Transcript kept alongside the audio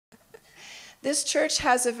This church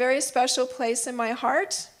has a very special place in my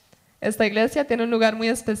heart. Esta iglesia tiene un lugar muy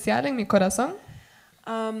especial en mi corazón.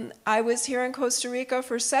 I was here in Costa Rica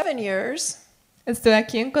for 7 years. Estuve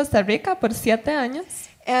aquí en Costa Rica por 7 años.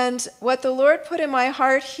 And what the Lord put in my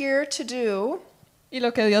heart here to do Y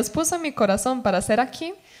lo que Dios puso en mi corazón para hacer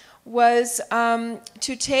aquí was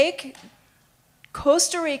to take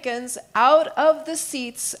Costa Ricans out of the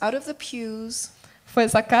seats, out of the pews, fue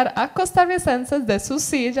sacar a costarricenses de sus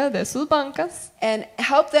sillas, de sus bancas, and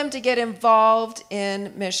help them to get involved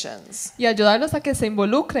in missions. y ayudarlos a que se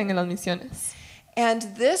involucren en las misiones.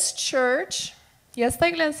 And this church Y esta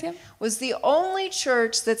iglesia was the only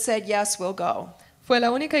church that said, yes, we'll go. fue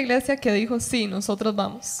la única iglesia que dijo, sí, nosotros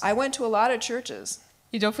vamos. I went to a lot of churches.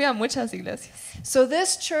 Y yo fui a muchas iglesias. So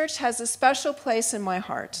this church has a special place in my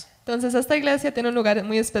heart. Entonces esta iglesia tiene un lugar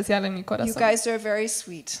muy especial en mi You corazón. guys are very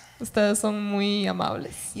sweet. Ustedes son muy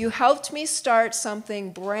amables. You helped me start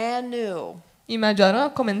something brand new. Y me ayudaron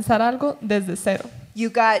a comenzar algo desde cero. You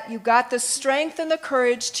got the strength and the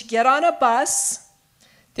courage to get on a bus,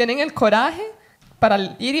 Tienen el coraje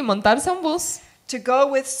para ir y montarse a un bus, to go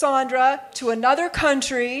with Sondra to another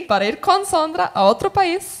country para ir con Sondra a otro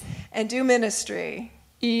país and do ministry.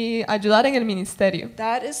 y ayudar en el ministerio.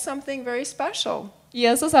 That is something very special. Y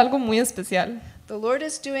eso es algo muy especial. The Lord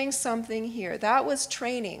is doing something here. That was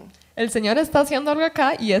training. El Señor está haciendo algo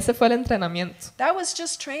acá y ese fue el entrenamiento. That was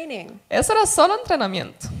just training. Eso era solo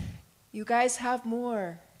entrenamiento. You guys have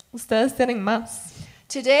more. Ustedes tienen más.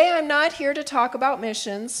 Today I'm not here to talk about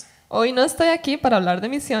missions. Hoy no estoy aquí para hablar de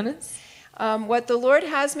misiones. What the Lord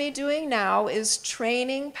has me doing now is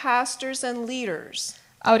training pastors and leaders.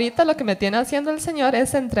 Ahorita lo que me tiene haciendo el Señor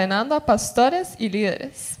es entrenando a pastores y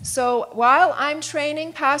líderes. So while I'm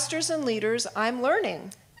training pastors and leaders, I'm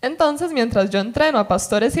learning. Entonces, mientras yo entreno a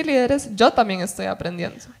pastores y líderes, yo también estoy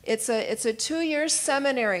aprendiendo. It's a 2-year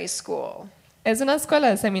seminary school. Es una escuela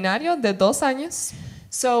de seminario de 2 años.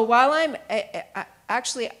 So while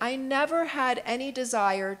I never had any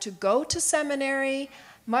desire to go to seminary,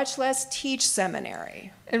 much less teach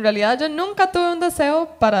seminary. En realidad yo nunca tuve un deseo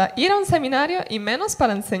para ir a un seminario y menos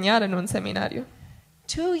para enseñar en un seminario.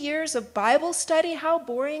 2 years of Bible study, how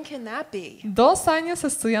boring can that be? 2 años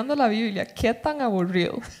estudiando la Biblia, qué tan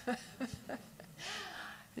aburrido.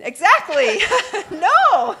 Exactly.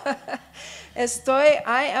 No.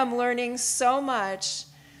 I am learning so much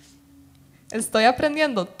Estoy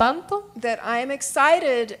aprendiendo tanto that I am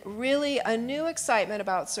excited, really a new excitement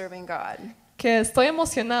about serving God. que estoy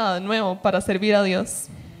emocionada de nuevo para servir a Dios.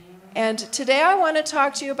 And today I want to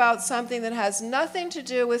talk to you about something that has nothing to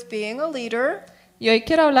do with being a leader, Y hoy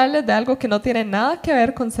quiero hablarles de algo que no tiene nada que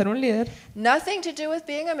ver con ser un líder, nothing to do with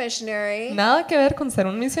being a missionary. nada que ver con ser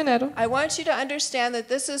un misionero. I want you to understand that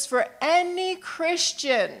this is for any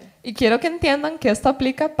Christian, Y quiero que entiendan que esto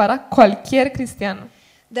aplica para cualquier cristiano,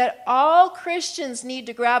 that all Christians need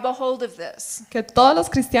to grab a hold of this. que todos los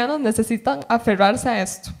cristianos necesitan aferrarse a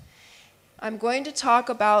esto. I'm going to talk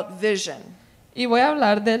about vision. Y voy a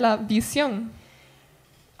hablar de la visión.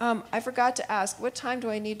 I forgot to ask, what time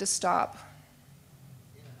do I need to stop?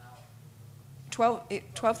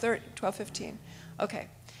 12:30, 12:15. Okay.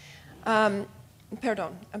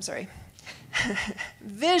 Perdón, I'm sorry.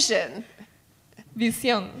 Vision.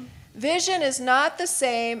 Visión. Vision is not the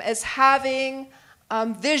same as having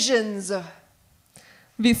visions.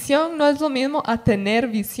 Visión no es lo mismo a tener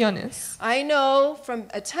visiones. I know from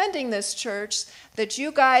attending this church that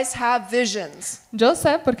you guys have visions, Yo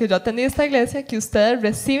sé, porque yo atendí esta iglesia, que ustedes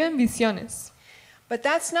reciben visiones. but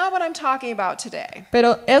that's not what I'm talking about today.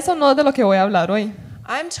 Pero eso no es de lo que voy a hablar hoy.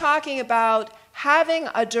 I'm talking about having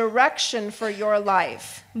a direction for your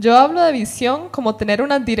life. Yo hablo de visión como tener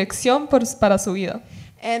una dirección para su vida.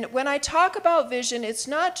 And when I talk about vision, it's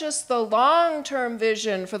not just the long-term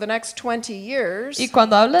vision for the next 20 years. Y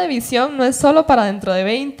cuando hablo de visión no es solo para dentro de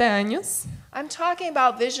 20 años, I'm talking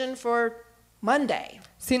about vision for Monday,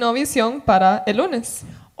 sino visión para el lunes,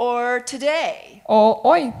 or today, o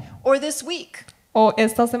hoy, or this week, o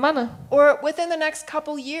esta semana, or within the next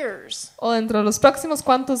couple years. o dentro de los próximos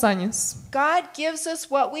cuantos años. God gives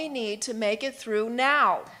us what we need to make it through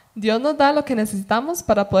now. Dios nos da lo que necesitamos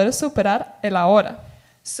para poder superar el ahora.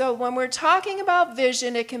 So when we're talking about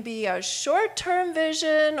vision, it can be a short-term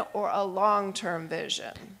vision or a long-term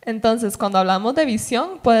vision. Entonces, cuando hablamos de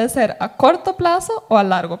visión, puede ser a corto plazo o a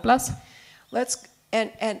largo plazo.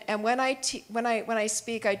 And when I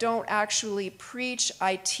speak, I don't actually preach,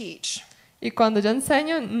 I teach. Y cuando yo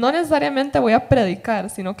enseño, no necesariamente voy a predicar,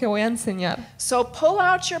 sino que voy a enseñar. So pull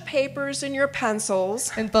out your papers and your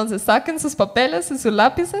pencils Entonces, saquen sus papeles y sus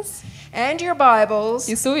lápices and your Bibles,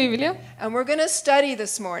 y su Biblia, and we're going to study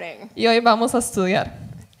this morning. y hoy vamos a estudiar.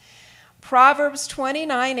 Proverbs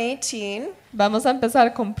 29:18. Vamos a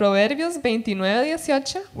empezar con Proverbios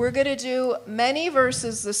 29:18. We're going to do many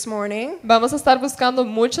verses this morning, Vamos a estar buscando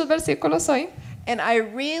muchos versículos hoy. and I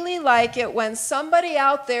really like it when somebody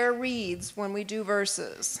out there reads when we do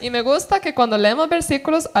verses. Y me gusta que cuando leemos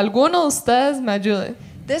versículos, alguno de ustedes me ayude.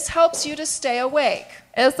 This helps you to stay awake.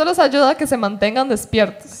 Esto les ayuda a que se mantengan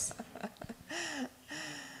despiertos.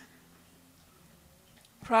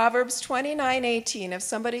 Proverbs 29:18. If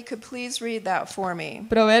somebody could please read that for me.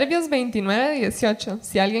 Proverbios 29:18.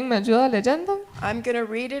 Si alguien me ayuda leyendo, I'm going to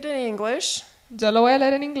read it in English. yo lo voy a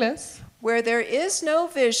leer en inglés. Where there is no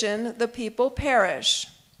vision, the people perish.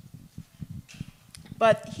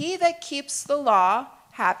 But he that keeps the law,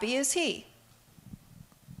 happy is he.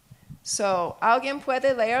 So, ¿alguien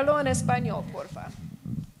puede leerlo en español, porfa?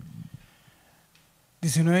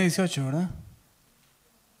 19-18, ¿verdad?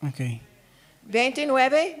 Ok.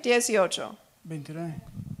 29:18. 29.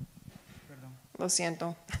 Perdón. Lo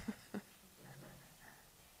siento.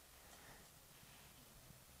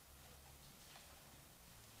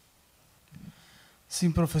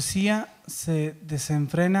 Sin profecía se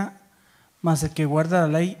desenfrena, mas el que guarda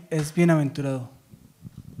la ley es bienaventurado.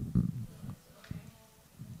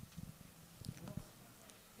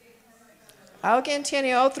 ¿Alguien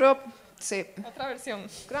tiene otro? Sí. Otra versión.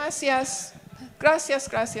 Gracias. Gracias,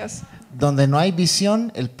 gracias. Donde no hay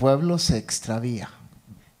visión, el pueblo se extravía.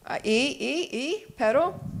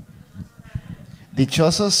 Pero,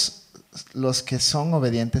 Dichosos los que son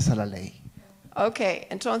obedientes a la ley. okay,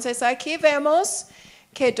 entonces aquí vemos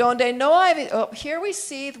que donde no hay, here we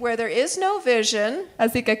see where there is no vision,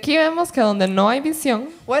 Así que aquí vemos que donde no hay visión,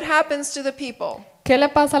 what happens to the people? ¿qué le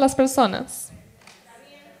pasa a las personas?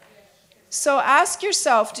 So ask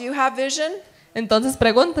yourself, do you have vision? Entonces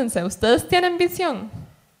pregúntense, ¿ustedes tienen visión?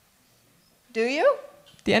 Do you?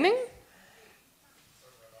 ¿Tienen?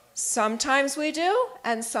 Sometimes we do,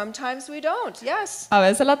 and sometimes we don't. Yes. A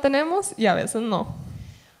veces la tenemos y a veces no.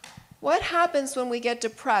 What happens when we get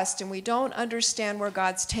depressed and we don't understand where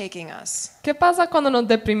God's taking us? ¿Qué pasa cuando nos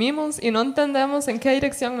deprimimos y no entendemos en qué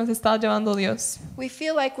dirección nos está llevando Dios? We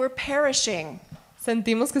feel like we're perishing.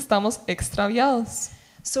 Sentimos que estamos extraviados.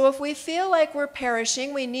 So if we feel like we're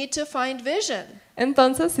perishing, we need to find vision.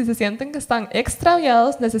 Entonces, si se sienten que están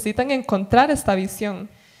extraviados, necesitan encontrar esta visión.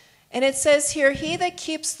 And it says here, he that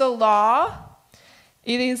keeps the law.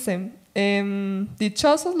 Y dice,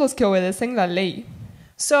 dichosos los que obedecen la ley.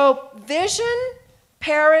 So vision,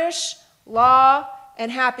 perish, law,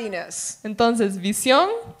 and happiness. Entonces, visión,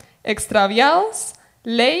 extraviados,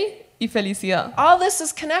 ley y felicidad. All this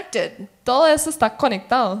is connected. Todo eso está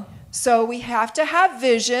conectado. So we have to have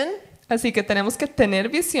vision Así que tenemos que tener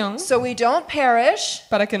visión so we don't perish,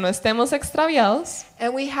 para que no estemos extraviados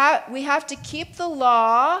and we have to keep the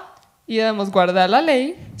law y debemos guardar la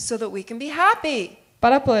ley so that we can be happy.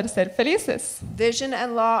 para poder ser felices. Vision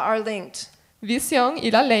and law are linked. Visión y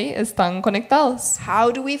la ley están conectados.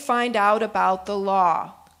 How do we find out about the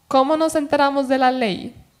law? ¿Cómo nos enteramos de la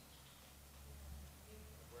ley?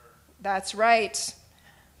 That's right.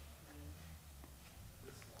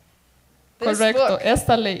 This Correcto, book,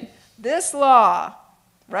 esta ley. this law,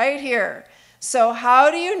 right here. So how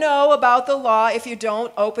do you know about the law if you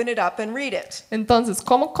don't open it up and read it? Entonces,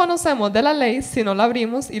 ¿cómo conocemos de la ley si no la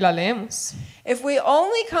abrimos y la leemos? If we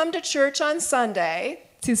only come to church on Sunday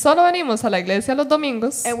Si solo venimos a la iglesia los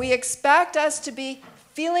domingos and we expect us to be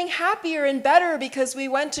feeling happier and better because we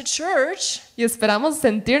went to church, y esperamos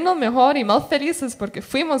sentirnos mejor y más felices porque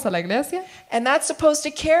fuimos a la iglesia, and that's supposed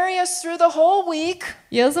to carry us through the whole week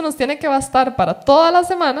y eso nos tiene que bastar para toda la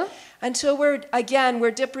semana, until we're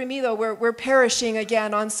deprimido, we're perishing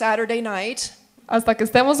again on Saturday night. hasta que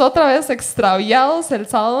estemos otra vez extraviados el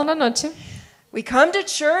sábado en la noche. We come to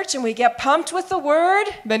church and we get pumped with the word,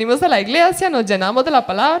 Venimos a la iglesia, nos llenamos de la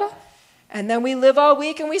palabra and then we live all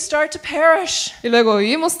week and we start to perish. y luego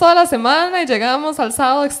vivimos toda la semana y llegamos al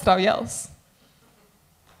sábado extraviados.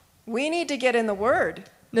 We need to get in the word.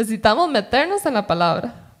 Necesitamos meternos en la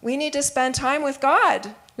palabra. We need to spend time with God.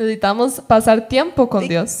 Necesitamos pasar tiempo con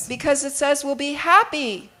Dios, Because it says we'll be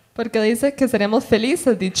happy. porque dice que seremos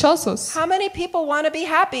felices, dichosos. How many people want to be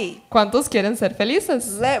happy? ¿Cuántos quieren ser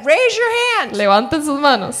felices? Raise your hand. Levanten sus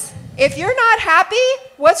manos. If you're not happy,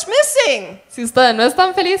 what's missing? Si ustedes no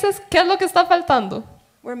están felices, ¿qué es lo que está faltando?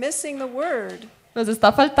 We're missing the word. Nos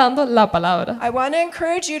está faltando la palabra. I want to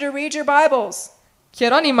encourage you to read your Bibles.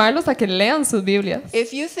 Quiero animarlos a que lean sus Biblias.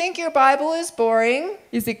 If you think your Bible is boring,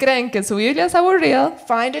 Y si creen que su Biblia es aburrida,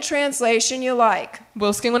 find a translation you like.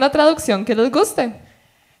 busquen una traducción que les guste.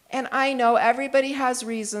 And I know everybody has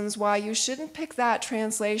reasons why you shouldn't pick that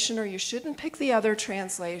translation or you shouldn't pick the other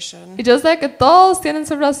translation. Y yo sé que todos tienen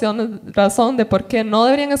su razón de por qué no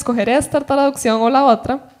deberían escoger esta traducción o la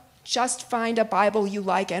otra, Just find a Bible you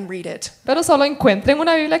like and read it. pero solo encuentren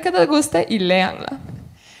una Biblia que les guste y léanla.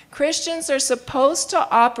 Christians are supposed to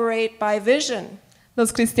operate by vision.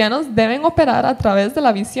 Los cristianos deben operar a través de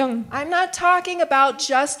la visión. I'm not talking about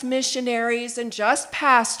just missionaries and just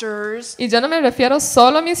pastors, Y yo no me refiero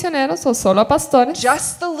solo a misioneros o solo a pastores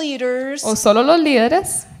just the leaders. o solo a los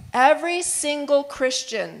líderes, Every single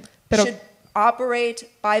Christian Pero- should operate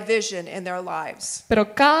by vision in their lives.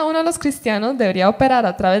 pero cada uno de los cristianos debería operar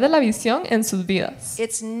a través de la visión en sus vidas.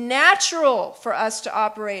 It's natural for us to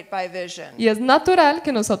operate by vision. Y es natural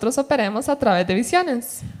que nosotros operemos a través de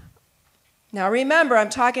visiones. Now remember, I'm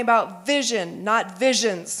talking about vision, not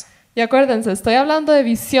visions. Y acuérdense, estoy hablando de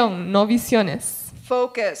visión, no visiones.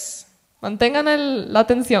 Focus. Mantengan la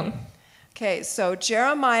atención. Okay, so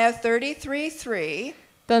Jeremiah 33:3.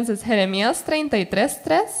 Entonces, Jeremías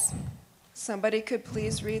 33:3. Somebody could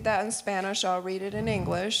please read that in Spanish. I'll read it in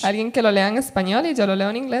English. Alguien que lo lea en español y yo lo leo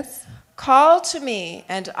en inglés. Call to me,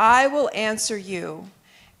 and I will answer you,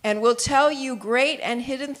 and will tell you great and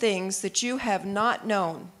hidden things that you have not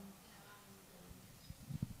known.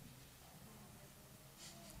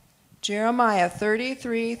 Jeremiah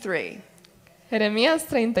 33:3. Jeremías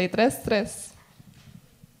 33:3.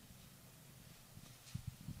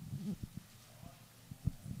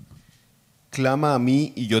 Clama a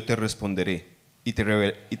mí y yo te responderé, y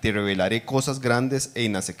te revelaré cosas grandes e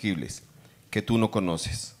inasequibles que tú no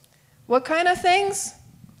conoces. What kind of things?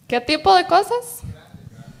 ¿Qué tipo de cosas?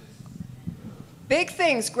 Big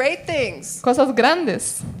things, great things. Cosas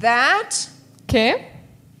grandes.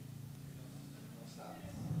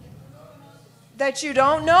 That you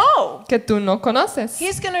don't know. que tú no conoces.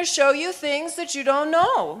 He's going to show you things that you don't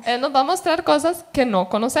know. Él nos va a mostrar cosas que no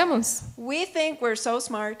conocemos. We think we're so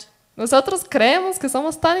smart. Nosotros creemos que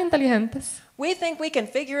somos tan inteligentes. We think we can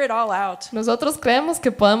figure it all out. Nosotros creemos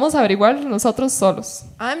que podemos averiguarlo nosotros solos.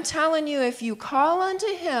 I'm telling you, if you call unto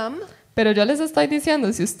him, Pero yo les estoy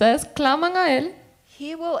diciendo, si ustedes claman a Él,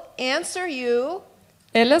 he will answer you,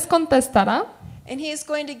 Él les contestará and he's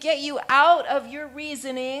going to get you out of your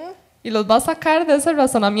reasoning, y los va a sacar de ese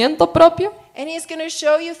razonamiento propio and he's going to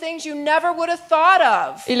show you things you never would have thought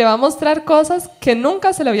of. y le va a mostrar cosas que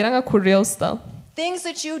nunca se le hubieran ocurrido a usted. Things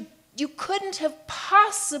that you couldn't have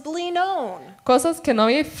possibly known. Cosas que no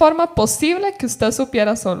había forma posible que usted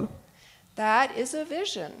supiera solo. That is a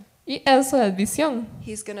vision. Y eso es visión.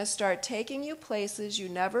 He's going to start taking you places you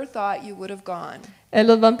never thought you would have gone. Él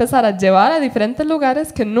los va a empezar a llevar a diferentes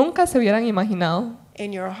lugares que nunca se hubieran imaginado.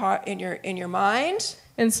 In your heart, in your mind,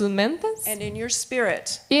 En sus mentes and in your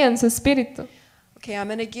spirit. y en su espíritu. Okay, I'm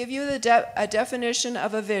going to give you a definition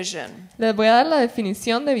of a vision. Les voy a dar la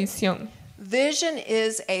definición de visión. Vision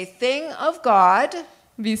is a thing of God.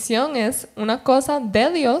 Visión es una cosa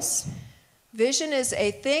de Dios. Vision is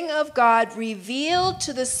a thing of God revealed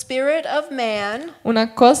to the spirit of man.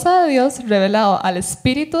 Una cosa de Dios revelado al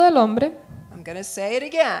espíritu del hombre. I'm going to say it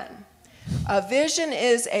again. A vision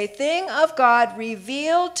is a thing of God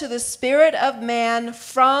revealed to the spirit of man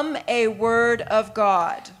from a word of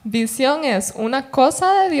God. Visión es una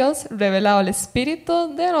cosa de Dios revelado al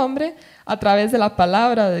espíritu del hombre a través de la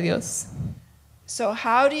palabra de Dios. So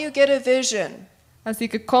how do you get a vision? Así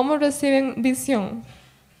que, ¿cómo reciben visión?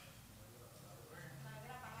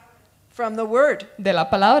 From the word. De la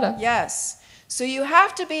palabra. Yes. So you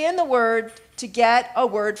have to be in the word to get a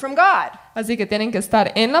word from God. Así que tienen que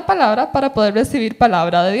estar en la palabra para poder recibir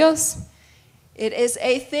palabra de Dios. It is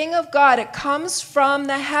a thing of God. It comes from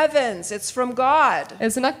the heavens. It's from God.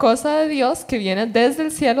 Es una cosa de Dios que viene desde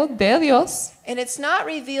el cielo, de Dios, And it's not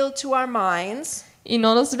revealed to our minds. y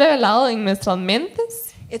no nos es revelado en nuestras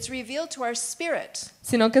mentes, It's revealed to our spirit.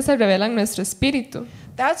 sino que se revela en nuestro espíritu.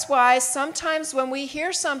 That's why sometimes when we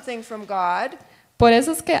hear something from God, Por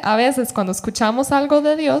eso es que a veces cuando escuchamos algo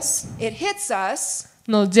de Dios, it hits us,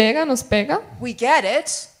 nos llega, nos pega, we get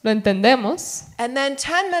it, lo entendemos, and then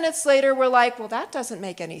 10 minutes later we're like, well, that doesn't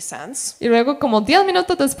make any sense. y luego como 10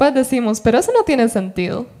 minutos después decimos, pero eso no tiene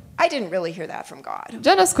sentido. I didn't really hear that from God.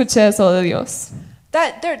 Yo no escuché eso de Dios.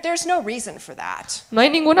 There's no reason for that. No hay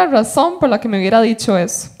ninguna razón por la que me hubiera dicho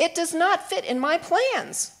eso. It does not fit in my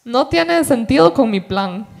plans. No tiene sentido con mi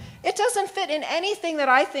plan. It doesn't fit in anything that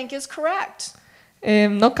I think is correct.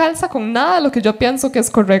 No calza con nada de lo que yo pienso que es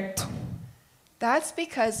correcto. That's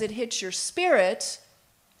because it hits your spirit,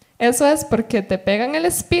 Eso es porque te pega en el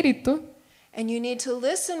espíritu and you need to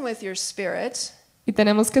listen with your spirit, y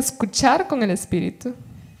tenemos que escuchar con el espíritu.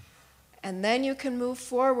 and then you can move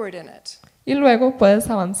forward in it. Y luego puedes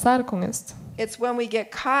avanzar con esto. It's when we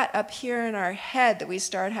get caught up here in our head that we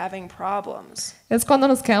start having problems. Es cuando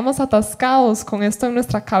nos quedamos atascados con esto en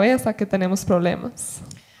nuestra cabeza que tenemos problemas.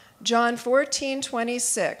 John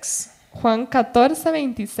 14:26. Juan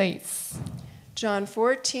 14:26. John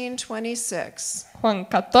 14:26. Juan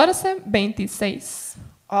 14:26.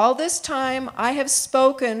 All this time I have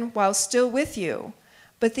spoken while still with you,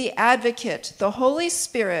 but the advocate, the Holy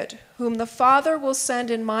Spirit, whom the Father will send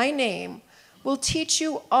in my name, will teach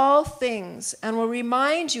you all things and will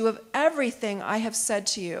remind you of everything I have said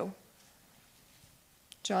to you.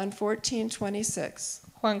 John 14:26.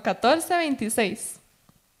 Juan 14:26.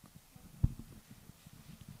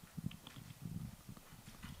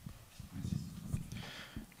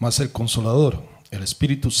 Mas el Consolador, el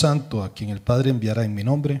Espíritu Santo, a quien el Padre enviará en mi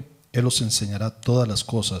nombre, Él os enseñará todas las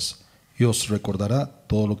cosas y os recordará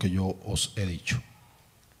todo lo que yo os he dicho.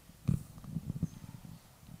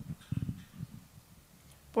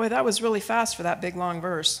 Boy, that was really fast for that big long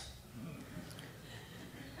verse.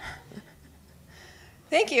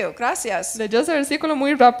 Thank you. Gracias. Leyó ese versículo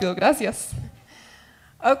muy rápido, gracias.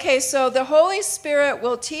 Okay, so the Holy Spirit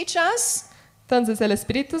will teach us, Entonces el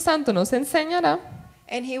Espíritu Santo nos enseñará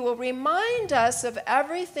and He will remind us of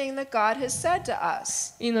everything that God has said to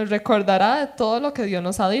us. y nos recordará de todo lo que Dios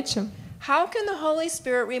nos ha dicho. How can the Holy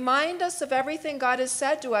Spirit remind us of everything God has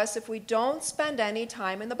said to us if we don't spend any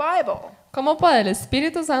time in the Bible? ¿Cómo puede el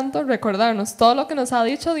Espíritu Santo recordarnos todo lo que nos ha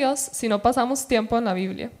dicho Dios si no pasamos tiempo en la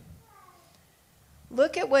Biblia?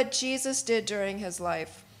 Look at what Jesus did during His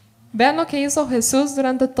life. Vean lo que hizo Jesús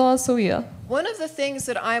durante toda su vida. One of the things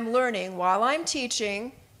that I'm learning while I'm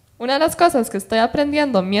teaching, Una de las cosas que estoy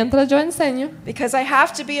aprendiendo mientras yo enseño, because I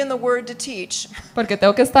have to be in the Word to teach, porque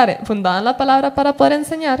tengo que estar fundada en la palabra para poder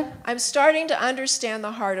enseñar, I'm starting to understand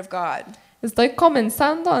the heart of God. estoy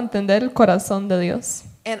comenzando a entender el corazón de Dios.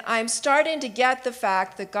 And I'm starting to get the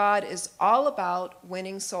fact that God is all about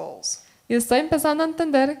winning souls. Y estoy empezando a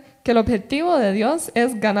entender que el objetivo de Dios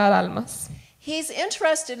es ganar almas. He's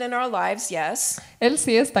interested in our lives, yes, Él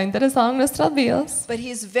sí está interesado en nuestras vidas, but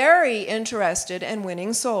He's very interested in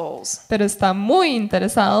winning souls. pero está muy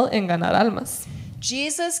interesado en ganar almas.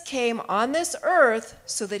 Jesus came on this earth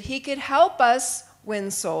so that He could help us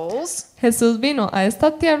win souls. Jesús vino a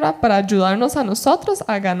esta tierra para ayudarnos a nosotros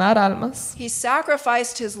a ganar almas. He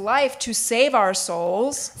sacrificed His life to save our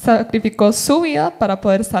souls. Sacrificó su vida para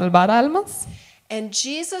poder salvar almas. And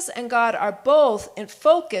Jesus and God are both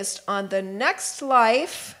focused on the next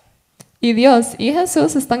life, Y Dios y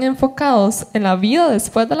Jesús están enfocados en la vida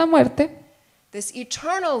después de la muerte, this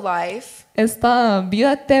eternal life, esta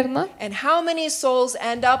vida eterna, and how many souls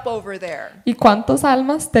end up over there. y cuántas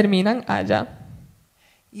almas terminan allá.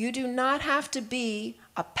 You do not have to be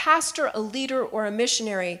a pastor, a leader, or a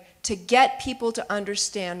missionary to get people to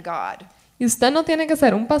understand God. Y usted no tiene que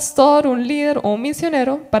ser un pastor, un líder o un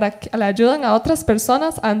misionero para que le ayuden a otras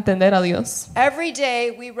personas a entender a Dios. Every day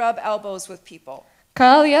we rub elbows with people,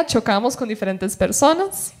 Cada día chocamos con diferentes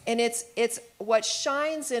personas and it's what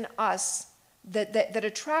shines in us that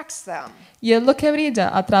attracts them. y es lo que brilla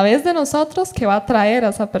a través de nosotros que va a atraer a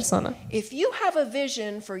esa persona. If you have a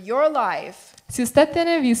vision for your life, Si usted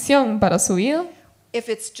tiene visión para su vida, if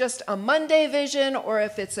it's just a Monday vision or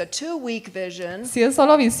if it's a 2-week vision, si es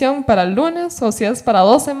solo visión para el lunes o si es para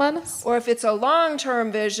 2 semanas or if it's a long-term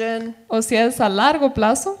vision, o si es a largo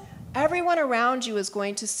plazo, everyone around you is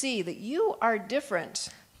going to see that you are different.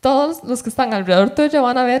 todos los que están alrededor tuyo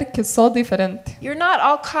van a ver que sos diferente. You're not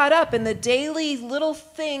all caught up in the daily little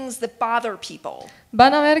things that bother people.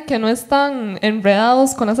 Van a ver que no están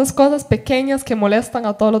enredados con esas cosas pequeñas que molestan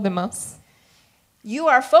a todos los demás. You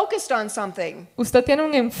are focused on something, Usted tiene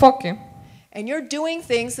un enfoque and you're doing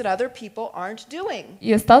things that other people aren't doing.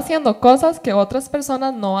 y está haciendo cosas que otras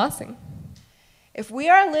personas no hacen. If we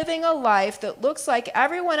are living a life that looks like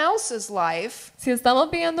everyone else's life, Si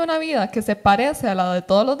estamos viviendo una vida que se parece a la de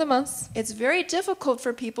todos los demás, it's very difficult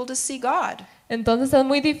for people to see God. entonces es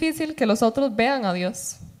muy difícil que los otros vean a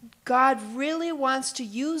Dios. God really wants to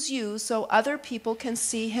use you so other people can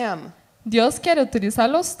see Him. Dios quiere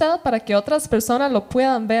utilizarlo a usted para que otras personas lo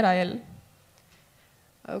puedan ver a Él.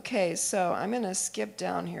 Okay, so I'm going to skip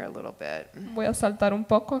down here a little bit. Voy a saltar un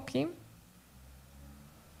poco aquí.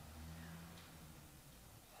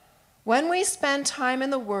 When we spend time in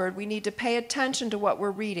the Word, we need to pay attention to what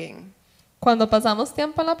we're reading. Cuando pasamos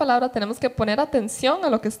tiempo en la palabra, tenemos que poner atención a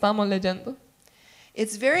lo que estamos leyendo.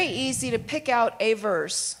 It's very easy to pick out a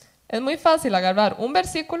verse Es muy fácil agarrar un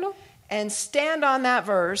versículo and stand on that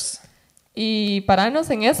verse y pararnos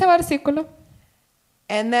en ese versículo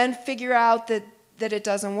and then figure out that it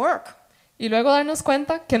doesn't work. y luego darnos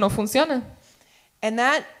cuenta que no funciona. And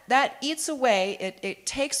that eats away, it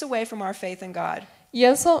takes away from our faith in God. Y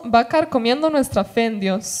eso va carcomiendo nuestra fe en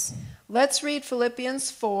Dios. Let's read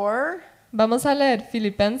Philippians 4, Vamos a leer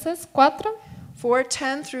Filipenses 4,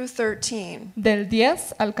 4:10 through 13. del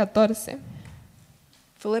 10 al 14.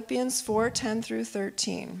 Philippians 4:10 through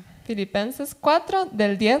 13. Filipenses 4,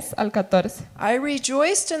 del 10 al 14. I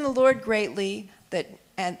rejoiced in the Lord greatly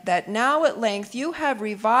that now at length you have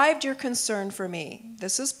revived your concern for me.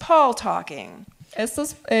 This is Paul talking. Esto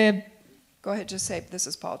es, Go ahead, just say, this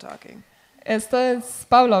is Paul talking. esto es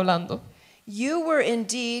Pablo hablando. You were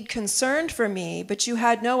indeed concerned for me, but you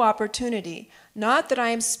had no opportunity. Not that I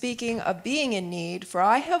am speaking of being in need, for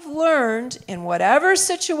I have learned in whatever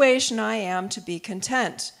situation I am to be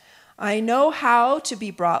content. I know how to be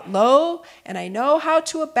brought low, and I know how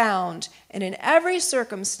to abound, and in every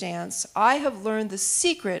circumstance I have learned the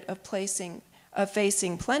secret of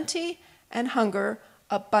facing plenty and hunger,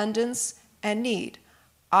 abundance and need.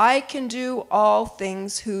 I can do all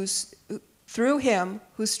things through him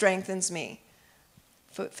who strengthens me.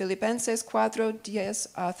 Filipenses 4:10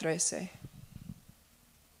 a 13.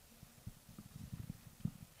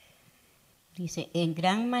 Dice, en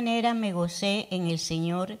gran manera me gocé en el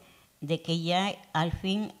Señor de que ya al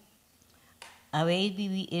fin habéis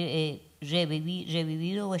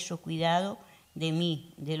revivido vuestro cuidado de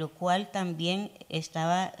mí, de lo cual también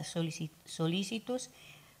estaba solícitos,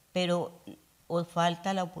 pero os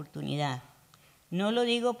falta la oportunidad. No lo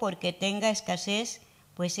digo porque tenga escasez,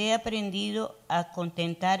 pues he aprendido a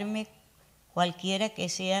contentarme cualquiera que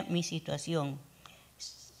sea mi situación.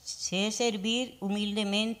 Sé vivir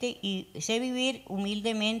humildemente y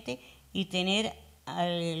tener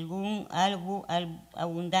algo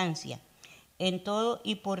abundancia en todo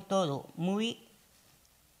y por todo, muy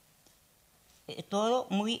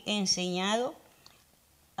enseñado,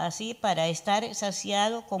 así para estar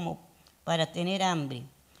saciado como para tener hambre,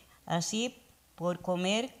 así por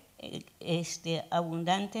comer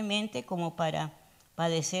abundantemente como para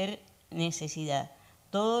padecer necesidad.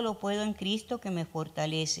 Todo lo puedo en Cristo que me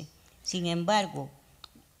fortalece. Sin embargo,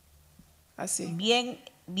 Así. bien.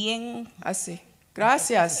 Así.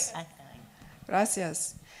 Gracias.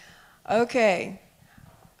 Gracias. Ok.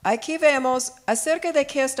 Aquí vemos acerca de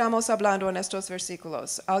qué estamos hablando en estos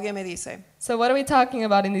versículos. ¿Alguien me dice? So what are we talking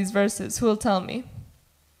about in these verses? Who will tell me?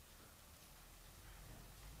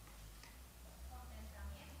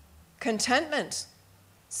 Contentment.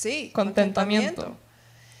 Sí. Contentamiento.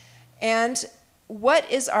 And what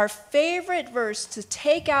is our favorite verse to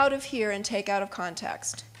take out of here and take out of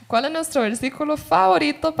context? ¿Cuál es nuestro versículo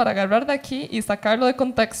favorito para agarrar de aquí y sacarlo de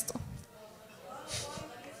contexto?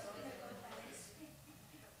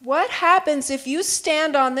 What happens if you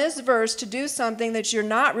stand on this verse to do something that you're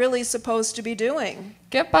not really supposed to be doing?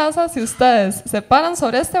 ¿Qué pasa si ustedes se paran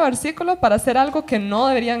sobre este versículo para hacer algo que no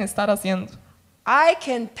deberían estar haciendo? I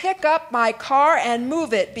can pick up my car and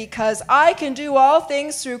move it because I can do all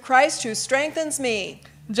things through Christ who strengthens me.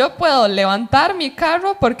 Yo puedo levantar mi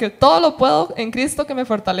carro porque todo lo puedo en Cristo que me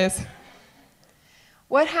fortalece.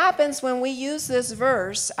 What happens when we use this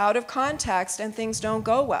verse out of context and things don't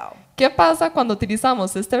go well? ¿Qué pasa cuando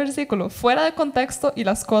utilizamos este versículo fuera de contexto y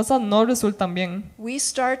las cosas no resultan bien? We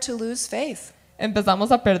start to lose faith.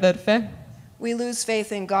 Empezamos a perder fe. We lose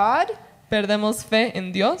faith in God. Perdemos fe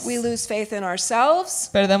en Dios. We lose faith in ourselves.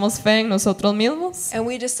 Perdemos fe en nosotros mismos. And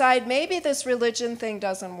we decide maybe this religion thing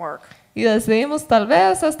doesn't work. Y decidimos tal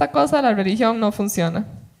vez esta cosa de la religión no funciona.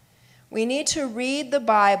 We need to read the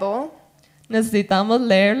Bible. Necesitamos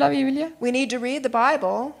leer la Biblia. We need to read the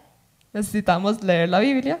Bible. Necesitamos leer la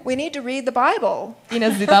Biblia. We need to read the Bible. Y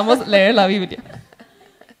necesitamos leer la Biblia.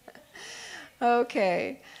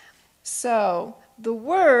 Okay. So, in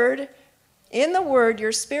the Word,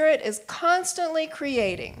 your spirit is constantly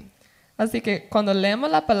creating. Así que cuando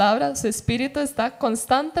leemos la palabra, su espíritu está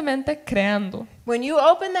constantemente creando. When you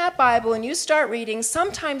open that Bible and you start reading,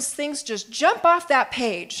 sometimes things just jump off that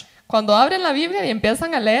page. Cuando abren la Biblia y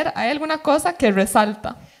empiezan a leer, hay alguna cosa que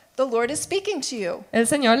resalta. The Lord is speaking to you. El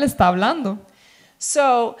Señor le está hablando.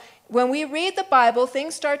 So, when we read the Bible,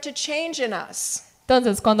 things start to change in us.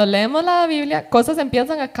 Entonces, cuando leemos la Biblia, cosas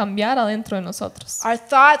empiezan a cambiar adentro de nosotros. Our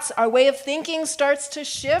thoughts, our way of thinking starts to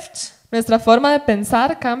shift. Nuestra forma de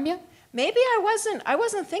pensar cambia. Maybe I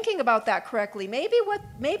wasn't thinking about that correctly. Maybe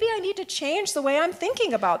I need to change the way I'm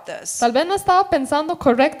thinking about this. Tal vez no estaba pensando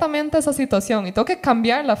correctamente esa situación y tengo que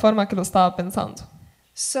cambiar la forma que lo estaba pensando.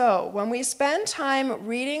 So, when we spend time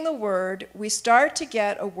reading the Word, we start to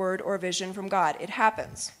get a word or vision from God. It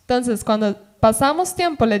happens. Entonces, cuando pasamos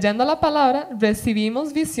tiempo leyendo la palabra,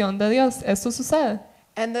 recibimos visión de Dios. Esto sucede.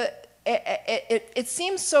 And it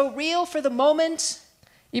seems so real for the moment,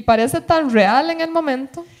 Y parece tan real en el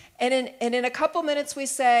momento. and in a couple minutes we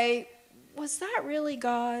say, was that really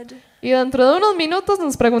God? Y dentro de unos minutos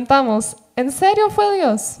nos preguntamos, ¿en serio fue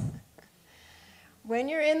Dios? When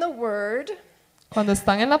you're in the Word, Cuando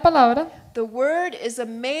están en la palabra, the Word is a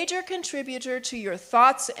major contributor to your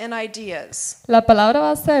thoughts and ideas. la palabra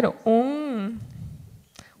va a ser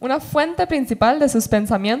una fuente principal de sus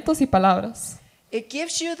pensamientos y palabras. It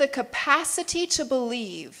gives you the capacity to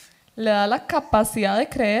believe, Le da la capacidad de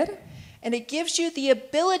creer and it gives you the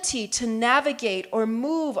ability to navigate or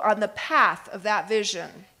move on the path of that vision.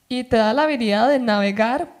 y te da la habilidad de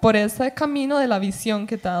navegar por ese camino de la visión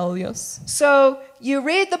que te ha dado Dios. So you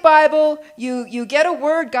read the Bible, you get a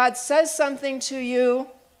word, God says something to you.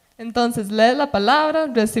 Entonces lees la palabra,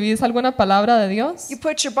 recibís alguna palabra de Dios, You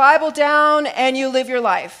put your Bible down and you live your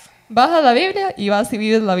life vas a la Biblia y vas y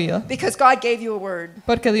vives la vida, because God gave you a word.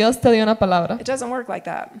 porque Dios te dio una palabra. It doesn't work like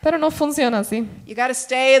that. Pero no funciona así. You got to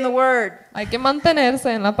stay in the Word. Hay que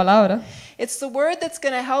mantenerse en la palabra, It's the Word that's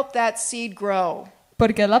going to help that seed grow.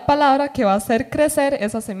 porque es la palabra que va a hacer crecer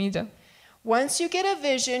esa semilla. Once you get a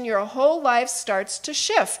vision, your whole life starts to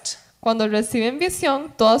shift. Cuando reciben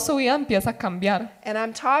visión, toda su vida empieza a cambiar. And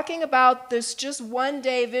I'm talking about this just one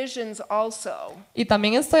day visions also. Y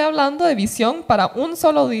también estoy hablando de visión para un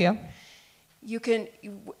solo día.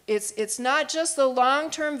 It's not just the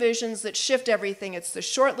long-term visions that shift everything, it's the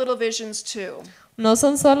short little visions too. No es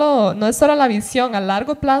solo la visión a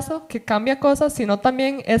largo plazo que cambia cosas, sino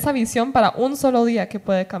también esa visión para un solo día que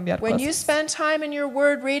puede cambiar When you cosas. spend time in your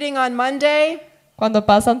word reading on Monday Cuando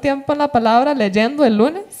pasan tiempo en la palabra leyendo el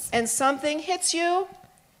lunes and something hits you,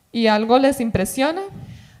 y algo les impresiona,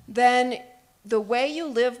 then the way you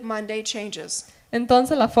live Monday changes.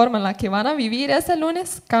 entonces la forma en la que van a vivir ese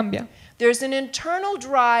lunes cambia. There's an internal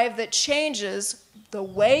drive that changes the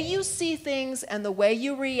way you see things and the way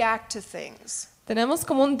you react to things. Tenemos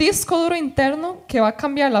como un disco duro interno que va a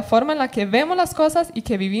cambiar la forma en la que vemos las cosas y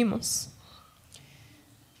que vivimos.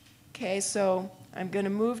 Okay, so I'm going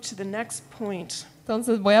to move to the next point.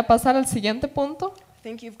 Entonces voy a pasar al siguiente punto. I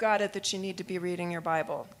think you've got it that you need to be reading your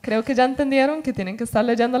Bible. Creo que ya entendieron que tienen que estar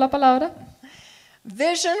leyendo la palabra.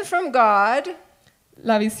 Vision from God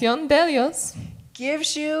La visión de Dios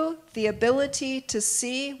gives you the ability to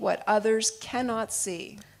see what others cannot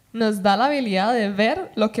see. nos da la habilidad de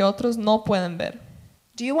ver lo que otros no pueden ver.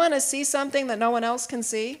 Do you want to see something that no one else can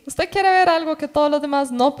see? ¿Usted quiere ver algo que todos los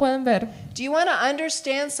demás no pueden ver? Do you want to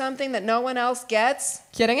understand something that no one else gets?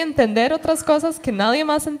 ¿Quieren entender otras cosas que nadie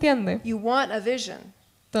más entiende? You want a vision.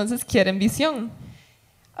 Entonces quieren visión.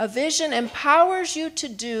 A vision empowers you to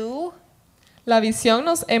do La visión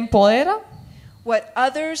nos empodera what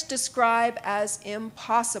others describe as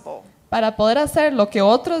impossible. para poder hacer lo que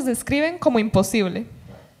otros describen como imposible.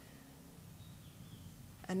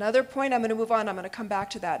 Another point, I'm going to move on. I'm going to come back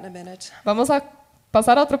to that in a minute. Vamos a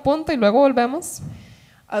pasar a otro punto y luego volvemos.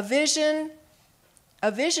 A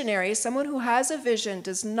visionary, someone who has a vision,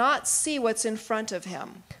 does not see what's in front of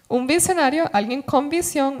him, Un visionario, alguien con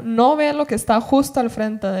visión, no ve lo que está justo al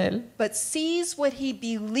frente de él, but sees what he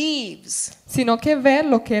believes. sino que ve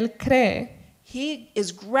lo que él cree. He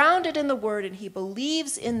is grounded in the word and he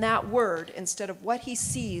believes in that word instead of what he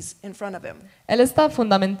sees in front of him. Él está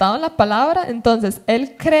fundamentado en la palabra, entonces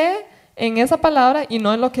él cree en esa palabra y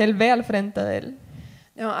no en lo que él ve al frente de él.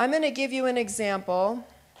 Now, I'm going to give you an example,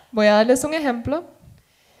 Voy a darles un ejemplo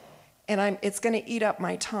and it's going to eat up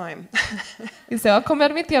my time. y se va a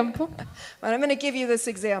comer mi tiempo, But I'm going to give you this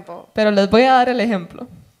example. pero les voy a dar el ejemplo.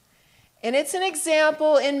 And it's an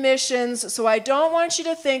example in missions, so I don't want you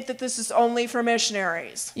to think that this is only for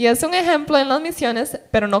missionaries. Y es un ejemplo en las misiones,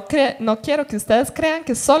 pero no quiero que ustedes crean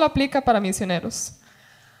que solo aplica para misioneros.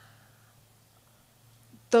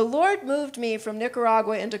 The Lord moved me from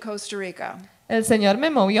Nicaragua into Costa Rica, El Señor me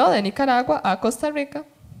movió de Nicaragua a Costa Rica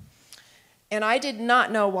and I did not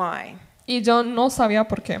know why. y yo no sabía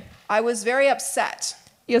por qué. I was very upset.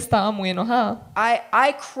 Y estaba muy enojada.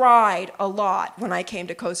 I cried a lot when I came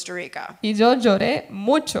to Costa Rica. Y yo lloré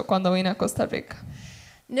mucho cuando vine a Costa Rica.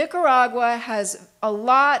 Nicaragua has a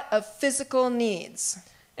lot of physical needs.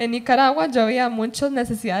 En Nicaragua yo había muchas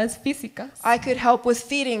necesidades físicas. I could help with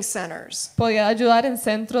feeding centers. Podía ayudar en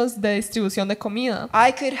centros de distribución de comida.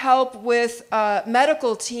 I could help with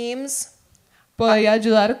medical teams. Podía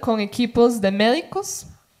ayudar con equipos de médicos.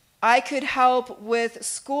 I could help with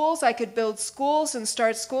schools. I could build schools and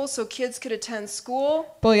start schools so kids could attend school.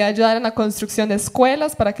 Podía ayudar en la construcción de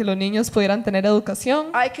escuelas para que los niños pudieran tener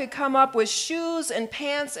educación. I could come up with shoes and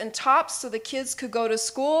pants and tops so the kids could go to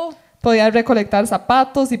school. Podía recolectar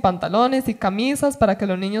zapatos y pantalones y camisas para que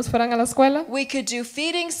los niños fueran a la escuela. We could do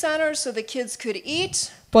feeding centers so the kids could eat.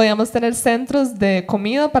 Podíamos tener centros de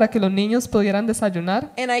comida para que los niños pudieran desayunar.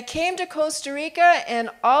 And I came to Costa Rica and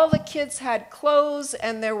all the kids had clothes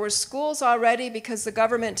and there were schools already because the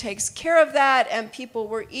government takes care of that and people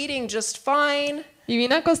were eating just fine. Y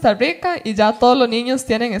vine a Costa Rica y ya todos los niños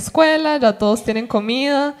tienen escuela, ya todos tienen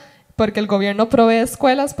comida, porque el gobierno provee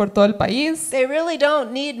escuelas por todo el país. They really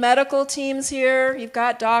don't need medical teams here. You've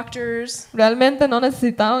got doctors. Realmente no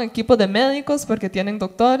necesitaban equipos de médicos porque tienen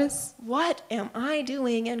doctores. What am I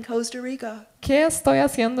doing in Costa Rica? ¿Qué estoy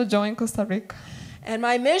haciendo yo en Costa Rica? And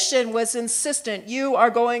my mission was insistent. You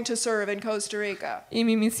are going to serve in Costa Rica. Y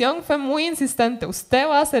mi misión fue muy insistente. Usted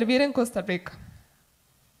va a servir en Costa Rica.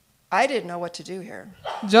 I didn't know what to do here.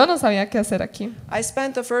 Yo no sabía qué hacer aquí. I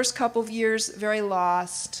spent the first couple of years very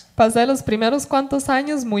lost. Pasé los primeros cuantos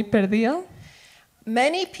años muy perdida.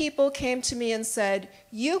 Many people came to me and said,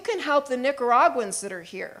 you can help the Nicaraguans that are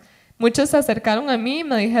here. Muchos se acercaron a mí y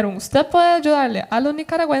me dijeron, usted puede ayudarle a los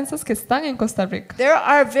nicaragüenses que están en Costa Rica. There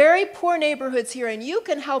are very poor neighborhoods here and you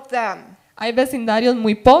can help them. Hay vecindarios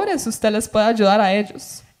muy pobres, usted les puede ayudar a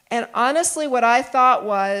ellos. And honestly, what I thought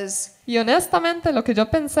was, Y honestamente lo que yo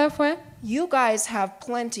pensé fue, you guys have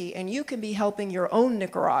plenty and you can be helping your own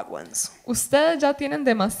Nicaraguans. ustedes ya tienen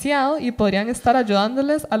demasiado y podrían estar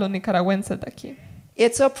ayudándoles a los nicaragüenses de aquí.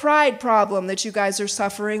 It's a pride problem that you guys are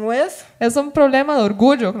suffering with, Es un problema de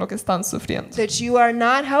orgullo lo que están sufriendo. that you are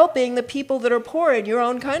not helping the people that are poor in your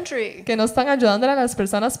own country. Que no están ayudando a las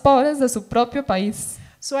personas pobres de su propio país.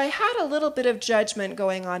 So I had a little bit of judgment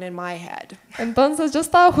going on in my head. Entonces yo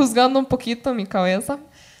estaba juzgando un poquito en mi cabeza.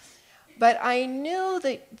 But I knew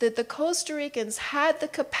that the Costa Ricans had the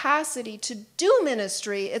capacity to do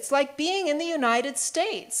ministry. It's like being in the United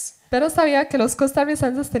States. Pero sabía que los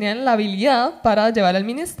costarricenses tenían la habilidad para llevar el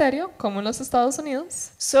ministerio, como en los Estados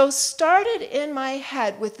Unidos. So started in my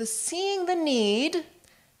head with the seeing the need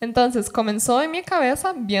Entonces comenzó en mi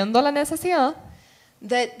cabeza, viendo la necesidad,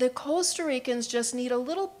 that the Costa Ricans just need a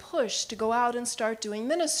little push to go out and start doing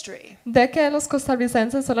ministry. de que los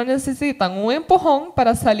costarricenses solo necesitan un empujón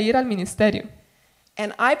para salir al ministerio.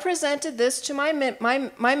 And I presented this to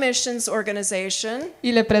my missions organization,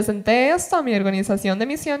 Y le presenté esto a mi organización de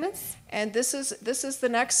misiones. and this is the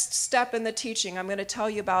next step in the teaching. I'm going to tell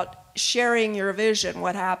you about sharing your vision,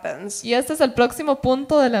 what happens. Y este es el próximo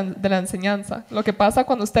punto de la enseñanza, lo que pasa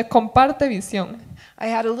cuando usted comparte visión. I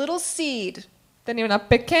had a little seed Tenía una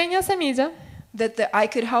pequeña semilla that I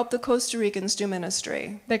could help the Costa Ricans do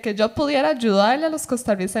ministry. de que yo pudiera ayudarle a los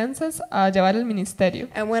costarricenses a llevar el ministerio.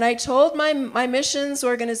 And when I told my missions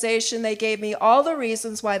organization, they gave me all the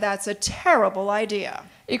reasons why that's a terrible idea.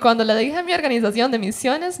 Y cuando le dije a mi organización de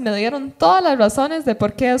misiones, me dieron todas las razones de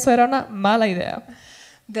por qué eso era una mala idea.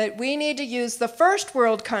 That we need to use the first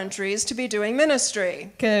world countries to be doing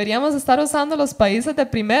ministry. Que deberíamos estar usando los países de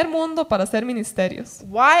primer mundo para hacer ministerios.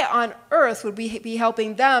 Why on earth would we be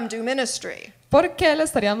helping them do ministry? ¿Por qué le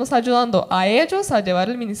estaríamos ayudando a ellos a llevar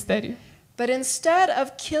el ministerio? But instead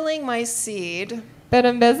of killing my seed, Pero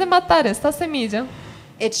en vez de matar esta semilla,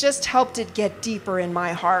 it just helped it get deeper in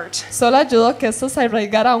my heart. solo ayudó a que esto se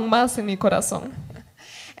arraigara aún más en mi corazón.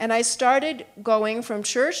 And I started going from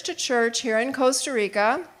church to church here in Costa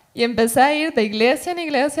Rica, Y empecé a ir de iglesia en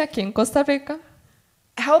iglesia aquí en Costa Rica,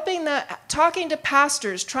 talking to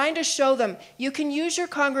pastors, trying to show them you can use your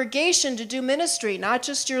congregation to do ministry, not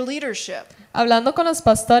just your leadership. hablando con los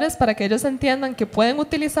pastores para que ellos entiendan que pueden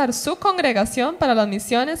utilizar su congregación para las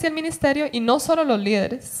misiones y el ministerio y no solo los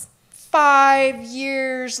líderes. 5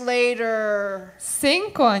 years later,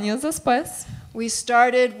 5 años después, we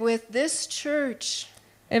started with this church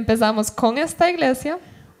empezamos con esta iglesia,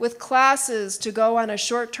 with classes to go on a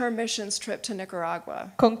short-term missions trip to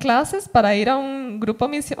Nicaragua. con clases para ir a un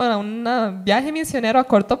a un viaje misionero a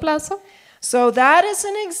corto plazo. So that is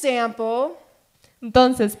an example.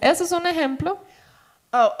 Entonces, eso es un ejemplo.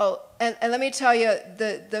 And let me tell you,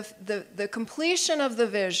 the completion of the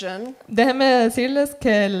vision Déjenme decirles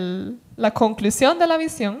que la conclusión de la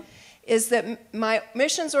visión is that my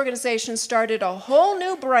missions organization started a whole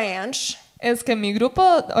new branch es que mi grupo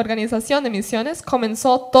de organización de misiones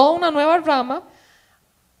comenzó toda una nueva rama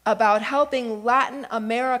about helping Latin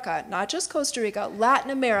America, not just Costa Rica, Latin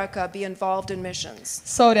America be involved in missions.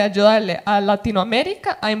 sobre ayudarle a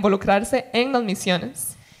Latinoamérica a involucrarse en las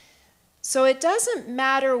misiones. So it doesn't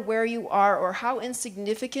matter where you are or how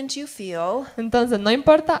insignificant you feel, Entonces, no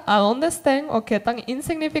importa a dónde estén o qué tan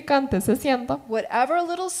insignificante se sientan, whatever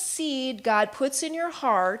little seed God puts in your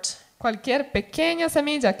heart, Cualquier pequeña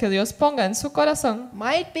semilla que Dios ponga en su corazón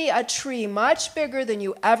might be a tree much bigger than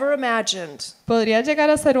you ever imagined. podría llegar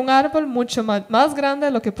a ser un árbol mucho más grande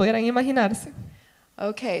de lo que pudieran imaginarse.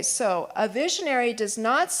 Okay, so a visionary does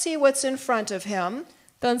not see what's in front of him,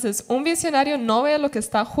 Entonces, un visionario no ve lo que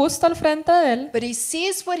está justo al frente de él, but he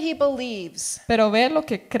sees what he believes, pero ve lo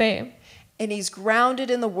que cree and he's grounded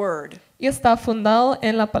in the word. y está fundado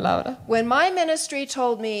en la palabra. When my ministry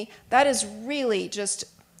told me that is really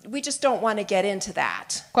we just don't want to get into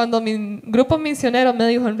that. Cuando mi grupo misionero me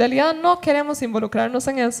dijo, en realidad no queremos involucrarnos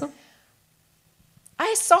en eso,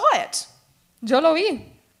 I saw it. yo lo vi.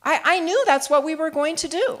 I knew that's what we were going to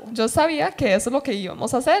do. Yo sabía que eso es lo que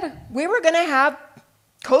íbamos a hacer. We were going to have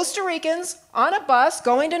Costa Ricans on a bus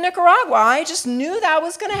going to Nicaragua. I just knew that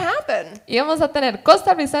was going to happen. Íbamos a tener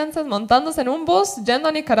costarricenses montándose en un bus yendo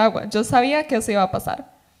a Nicaragua. Yo sabía que eso iba a pasar.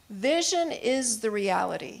 Vision is the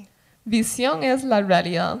reality. Visión es la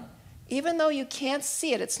realidad. Even though you can't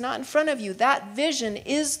see it, it's not in front of you, that vision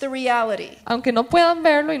is the reality. Aunque no puedan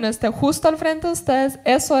verlo y no esté justo al frente de ustedes,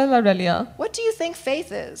 eso es la realidad. What do you think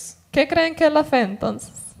faith is? ¿Qué creen que es la fe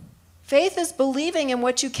entonces? Faith is believing in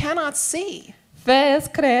what you cannot see. Fe es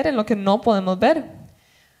creer en lo que no podemos ver.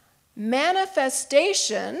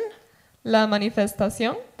 Manifestation, La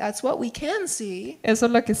manifestación, that's what we can see, eso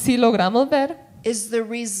es lo que sí logramos ver, is the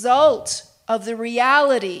result of the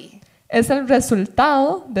reality. es el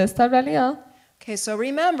resultado de esta realidad. Okay, so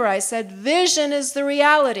remember, I said vision is the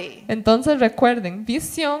reality. Entonces recuerden,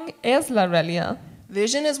 visión es la realidad.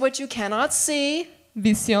 Vision is what you cannot see,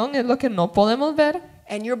 Visión es lo que no podemos ver,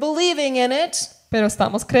 and you're believing in it. pero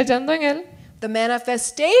estamos creyendo en él. The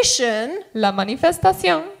manifestation La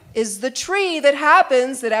manifestación is the tree that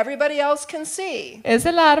happens that everybody else can see. es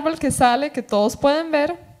el árbol que sale, que todos pueden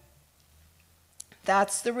ver,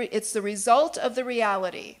 It's the result of the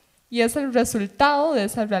reality. y es el resultado de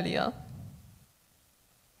esa realidad.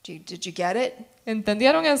 Did you get it?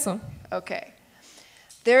 ¿Entendieron eso? Okay.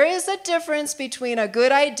 There is a difference between a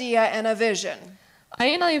good idea and a vision,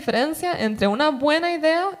 Hay una diferencia entre una buena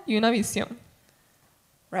idea y una visión,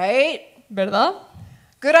 right? ¿verdad?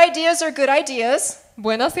 Good ideas are good ideas.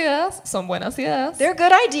 Buenas ideas son buenas ideas. They're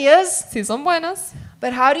good ideas. Sí son buenas,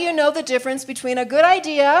 But how do you know the difference between a good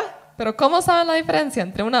idea pero ¿cómo saben la diferencia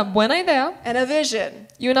entre una buena idea and a vision?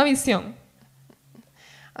 y una visión?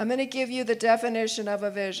 I'm going to give you the definition of a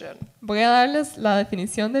vision. Voy a darles la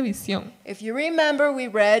definición de visión. If you remember, we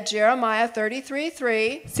read Jeremiah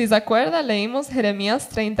 33:3. Si se acuerda, leímos Jeremías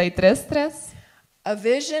 33:3. A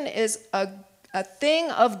vision is a thing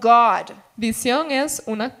of God. Visión es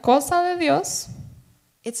una cosa de Dios,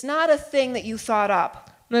 It's not a thing that you thought up.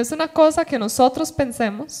 no es una cosa que nosotros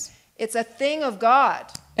pensemos, It's a thing of God,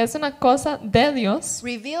 es una cosa de Dios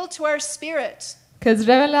revealed to our spirit. que es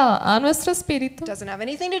revelada a nuestro espíritu, Doesn't have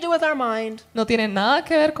anything to do with our mind. no tiene nada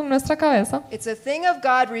que ver con nuestra cabeza, It's a thing of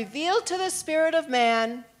God revealed to the spirit of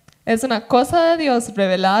man es una cosa de Dios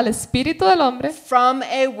revelada al espíritu del hombre from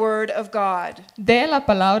a word of God. de la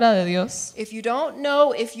palabra de Dios. If you don't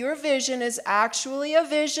know if your vision is actually a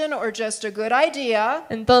vision or just a good idea,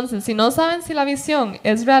 Entonces, si no saben si la visión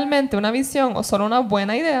es realmente una visión o solo una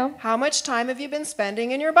buena idea, how much time have you been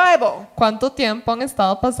spending in your Bible? ¿cuánto tiempo han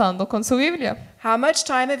estado pasando con su Biblia? How much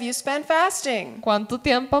time have you spent fasting? ¿Cuánto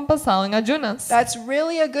tiempo han pasado en ayunas? That's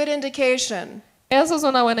really a good indication. Eso es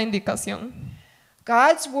una buena indicación.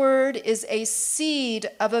 God's word is a seed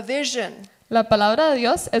of a vision. La palabra de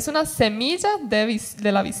Dios es una semilla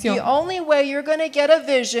de la visión. The only way you're going to get a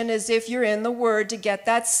vision is if you're in the word to get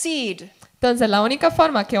that seed. Entonces, la única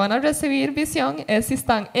forma que van a recibir visión es si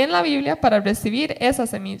están en la Biblia para recibir esa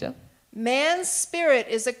semilla. Man's spirit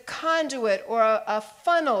is a conduit or a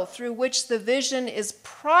funnel through which the vision is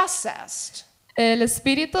processed. El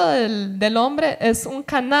espíritu del hombre es un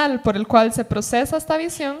canal por el cual se procesa esta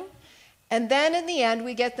visión. And then in the end,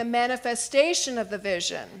 we get the manifestation of the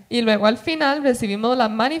vision. Y luego al final recibimos la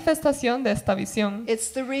manifestación de esta visión.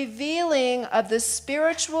 It's the revealing of the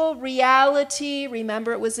spiritual reality.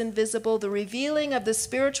 Remember, it was invisible. The revealing of the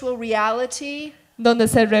spiritual reality Donde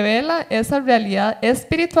se revela esa realidad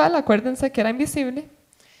espiritual, acuérdense que era invisible,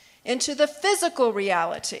 into the physical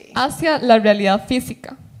reality. hacia la realidad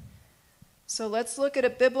física. So let's look at a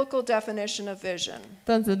biblical definition of vision.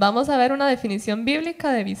 Entonces vamos a ver una definición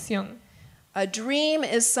bíblica de visión. A dream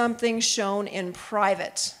is something shown in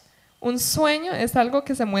private. Un sueño es algo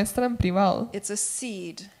que se muestra en privado. It's a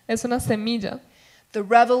seed. Es una semilla. The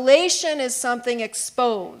revelation is something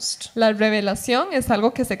exposed, La revelación es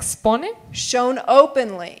algo que se expone, shown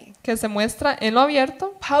openly. que se muestra en lo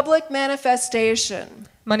abierto, Public manifestation.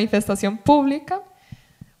 manifestación pública.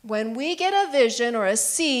 When we get a vision or a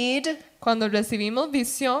seed, Cuando recibimos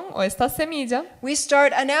visión o esta semilla, we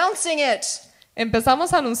start announcing it.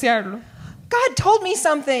 empezamos a anunciarlo. God told me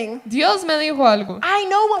something. Dios me dijo algo. I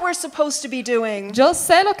know what we're supposed to be doing. Yo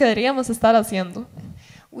sé lo que deberíamos estar haciendo.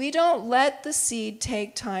 We don't let the seed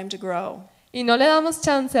take time to grow. Y no le damos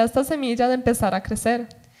chance a esta semilla de empezar a crecer.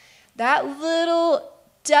 That little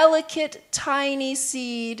delicate tiny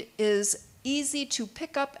seed is easy to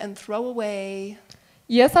pick up and throw away.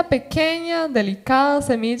 Y esa pequeña, delicada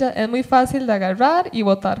semilla es muy fácil de agarrar y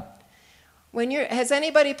botar. Has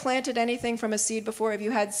anybody planted anything from a seed before? Have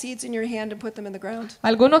you had seeds in your hand and put them in the ground?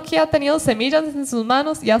 ¿Alguno aquí ha tenido semillas en sus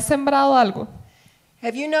manos y ha sembrado algo?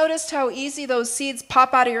 Have you noticed how easy those seeds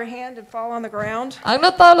pop out of your hand and fall on the ground? ¿Han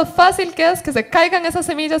notado lo fácil que es que se caigan esas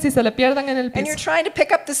semillas y se le pierdan en el And you're piso? trying to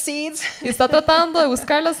pick up the seeds Y está tratando de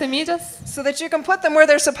buscar las semillas so that you can put them where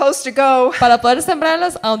they're supposed to go. para poder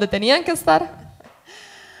sembrarlas a donde tenían que estar,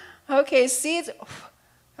 Okay, seeds,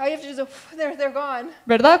 all you have to do is, they're gone.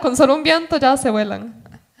 ¿verdad? Con solo un viento ya se vuelan.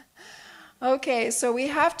 Okay, so we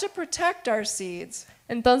have to protect our seeds.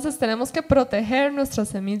 Entonces tenemos que proteger nuestras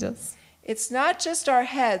semillas. It's not just our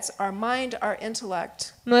heads, our mind, our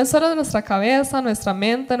intellect. No es solo nuestra cabeza, nuestra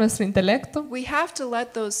mente, nuestro intelecto. We have to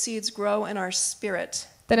let those seeds grow in our spirit.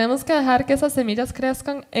 Tenemos que dejar que esas semillas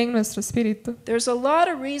crezcan en nuestro espíritu. There's a lot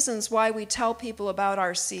of reasons why we tell people about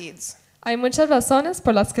our seeds. Hay muchas razones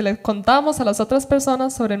por las que le contamos a las otras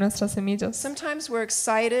personas sobre nuestras semillas. Sometimes we're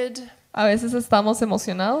excited. A veces estamos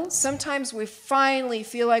emocionados. Sometimes we finally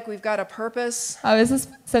feel like we've got a purpose. A veces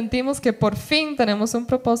sentimos que por fin tenemos un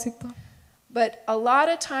propósito. But a lot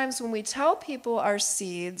of times when we tell people our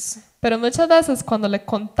seeds, Pero muchas veces cuando le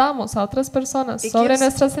contamos a otras personas sobre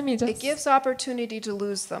nuestras semillas, it gives opportunity to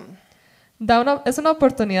lose them. es una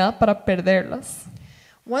oportunidad para perderlas.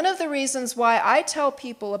 One of the reasons why I tell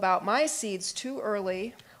people about my seeds too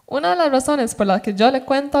early Una de las razones por las que yo le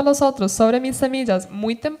cuento a los otros sobre mis semillas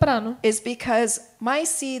muy temprano is because my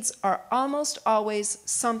seeds are almost always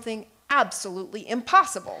something absolutely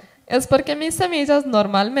impossible. es porque mis semillas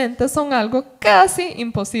normalmente son algo casi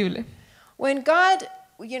imposible. When God,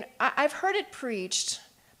 I've heard it preached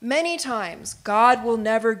many times, God will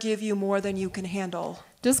never give you more than you can handle.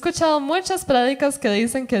 Yo he escuchado muchas prédicas que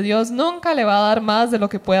dicen que Dios nunca le va a dar más de lo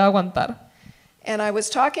que pueda aguantar. And I was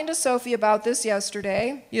talking to Sophie about this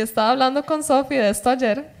yesterday. Y estaba hablando con Sophie de esto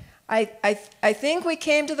ayer. I think we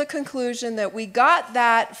came to the conclusion that we got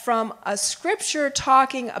that from a scripture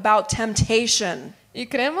talking about temptation. Y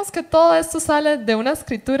creemos que todo esto sale de una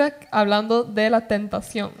escritura hablando de la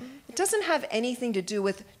tentación. It doesn't have anything to do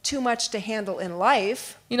with too much to handle in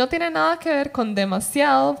life. Y no tiene nada que ver con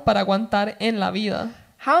demasiado para aguantar en la vida.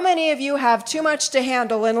 How many of you have too much to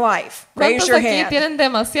handle in life? Raise ¿Cuántos your aquí hand. tienen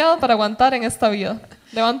demasiado para aguantar en esta vida?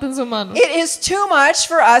 Levanten su mano. It is too much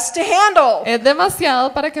for us to handle. Es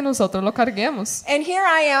demasiado para que nosotros lo carguemos. And here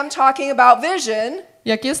I am talking about vision,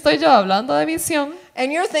 Y aquí estoy yo hablando de visión.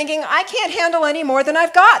 and you're thinking, I can't handle any more than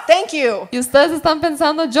I've got. Thank you. Y ustedes están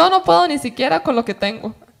pensando, yo no puedo ni siquiera con lo que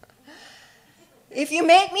tengo. If you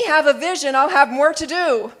make me have a vision, I'll have more to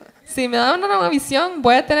do. Si me dan una visión,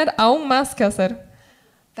 voy a tener aún más que hacer.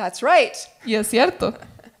 That's right. Y es cierto.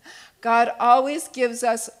 God always gives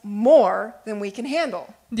us more than we can handle.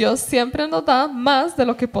 Dios siempre nos da más de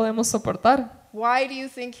lo que podemos soportar. Why do you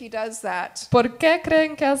think he does that? ¿Por qué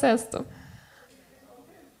creen que hace esto?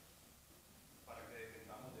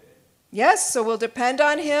 Yes, so we'll depend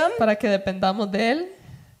on him, Para que dependamos de Él,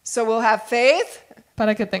 so we'll have faith,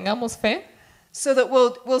 para que tengamos fe, so that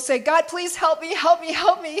we'll say, God, please help me, help me,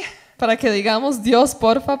 help me. para que digamos, Dios,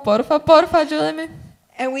 porfa, porfa, porfa, ayúdeme.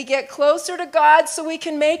 And we get closer to God so we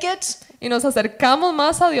can make it. Y nos acercamos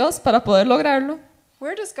más a Dios para poder lograrlo.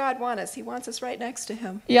 Where does God want us? He wants us right next to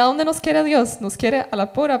him. ¿Y a dónde nos quiere Dios? Nos quiere a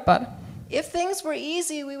la pura par. If things were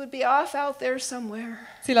easy, we would be off out there somewhere.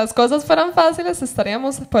 Si las cosas fueran fáciles,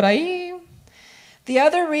 estaríamos por ahí. The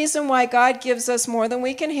other reason why God gives us more than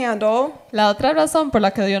we can handle La otra razón por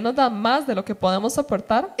la que Dios nos da más de lo que podemos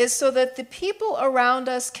soportar is so that the people around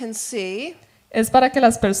us can see es para que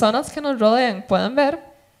las personas que nos rodean puedan ver.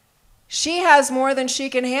 she has more than she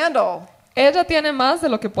can handle. Ella tiene más de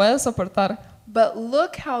lo que puede soportar. But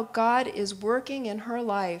look how God is working in her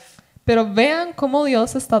life. Pero vean cómo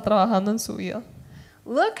Dios está trabajando en su vida.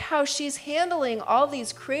 Look how she's handling all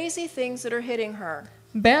these crazy things that are hitting her.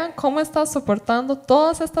 Vean cómo está soportando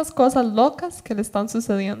todas estas cosas locas que le están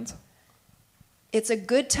sucediendo. It's a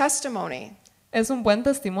good testimony. Es un buen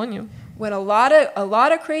testimonio. When a lot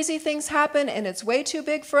of crazy things happen and it's way too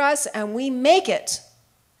big for us and we make it.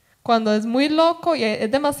 Cuando es muy loco y es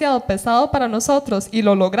demasiado pesado para nosotros y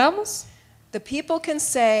lo logramos, The people can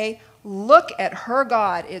say, look at her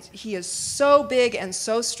God. He is so big and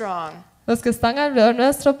so strong. Los que están alrededor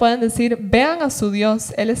nuestro pueden decir, vean a su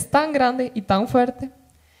Dios, Él es tan grande y tan fuerte.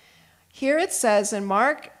 Here it says in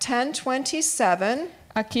Mark 10:27,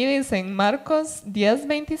 Aquí dice en Marcos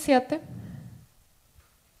 10:27,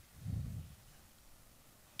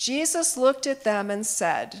 Jesus looked at them and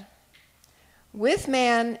said, "With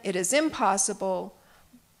man it is impossible,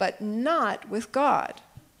 but not with God.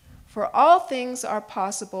 For all things are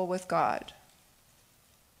possible with God."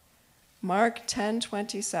 Mark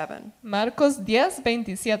 10:27. Marcos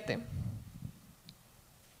 10:27.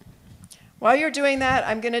 While you're doing that,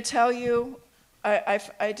 I'm going to tell you,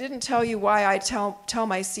 I didn't tell you why I tell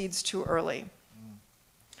my seeds too early.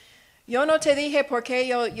 Yo no te dije por qué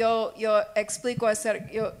yo explico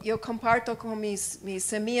yo comparto con mis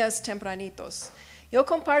semillas tempranitos. Yo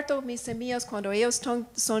comparto mis semillas cuando ellos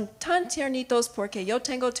son tan tiernitos porque yo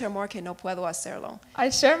tengo temor que no puedo hacerlo. I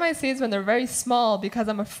share my seeds when they're very small because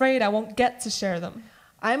I'm afraid I won't get to share them.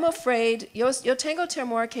 I'm afraid, yo tengo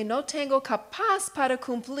temor que no tengo capaz para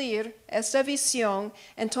cumplir esta visión,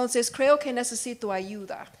 entonces creo que necesito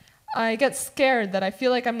ayuda. I get scared that I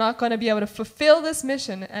feel like I'm not going to be able to fulfill this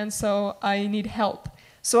mission, and so I need help.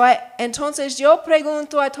 Entonces yo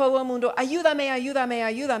pregunto a todo el mundo,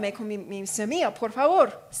 ayúdame con mi semilla, por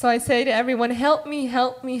favor. So I say to everyone, help me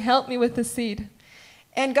with the seed.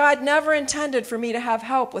 And God never intended for me to have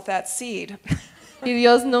help with that seed. Y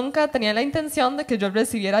Dios nunca tenía la intención de que yo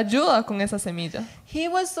recibiera ayuda con esa semilla. He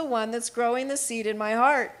was the one that's growing the seed in my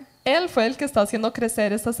heart. Él fue el que está haciendo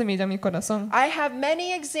crecer esta semilla en mi corazón. I have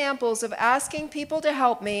many examples of asking people to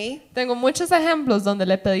help me. Tengo muchos ejemplos donde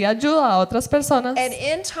le pedí ayuda a otras personas. And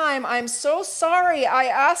in time, I'm so sorry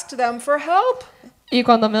I asked them for help. Y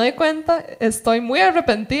cuando me doy cuenta, estoy muy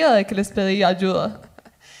arrepentida de que les pedí ayuda.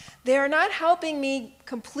 They are not helping me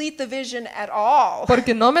complete the vision at all.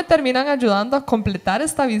 Porque no me terminan ayudando a completar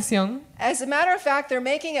esta visión, As a matter of fact, they're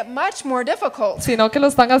making it much more difficult. sino que lo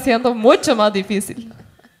están haciendo mucho más difícil.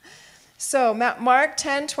 So, Mark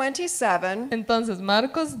 10:27. Entonces,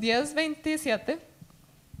 Marcos 10:27.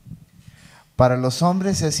 Para los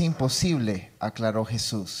hombres es imposible, aclaró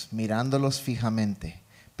Jesús, mirándolos fijamente,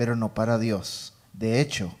 pero no para Dios. De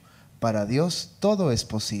hecho, para Dios todo es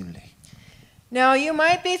posible. Now, you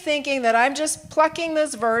might be thinking that I'm just plucking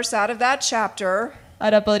this verse out of that chapter.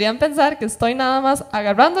 Ahora podrían pensar que estoy nada más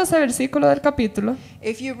agarrando ese versículo del capítulo.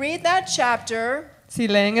 If you read that chapter, Si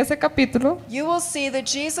leen ese capítulo, you will see that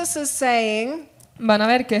Jesus is saying, van a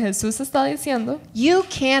ver que Jesús está diciendo, you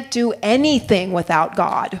can't do anything without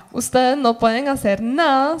God. ustedes no pueden hacer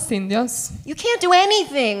nada sin Dios. You can't do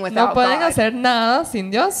anything No without pueden God. hacer nada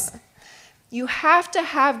sin Dios. You have to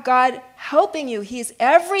have God helping you.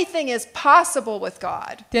 Everything is possible with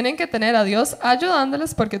God. Tienen que tener a Dios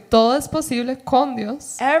ayudándoles porque todo es posible con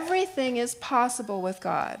Dios. Everything is possible with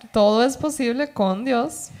God. Todo es posible con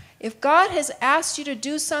Dios. If God has asked you to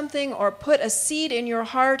do something or put a seed in your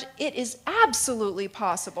heart, it is absolutely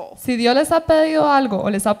possible. Si Dios les ha pedido algo o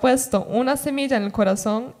les ha puesto una semilla en el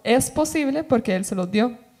corazón, es posible porque Él se los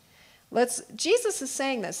dio. Jesus is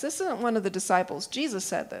saying this. This isn't one of the disciples. Jesus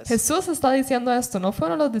said this. Jesús está diciendo esto, no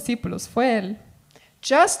fueron los discípulos, fue Él.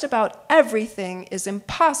 Just about everything is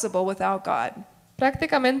impossible without God.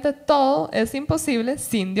 Prácticamente todo es imposible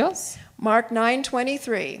sin Dios. Mark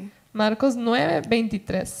 9:23. Marcos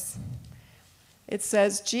 9:23. It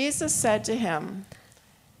says, Jesus said to him,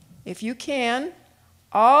 "If you can,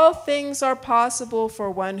 all things are possible for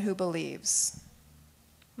one who believes."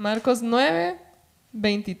 Marcos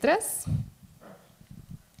 9:23.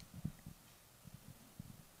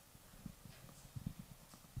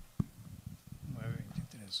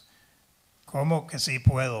 ¿Cómo que sí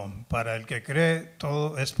puedo? Para el que cree,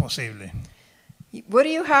 todo es posible. What do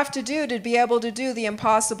you have to do be able to do the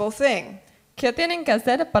impossible thing? ¿Qué tienen que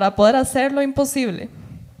hacer para poder hacer lo imposible?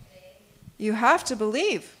 You have to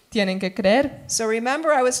believe. Tienen que creer. So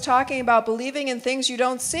remember, I was talking about believing in things you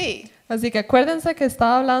don't see. Así que acuérdense que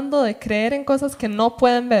estaba hablando de creer en cosas que no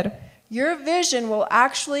pueden ver. Your vision will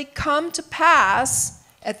actually come to pass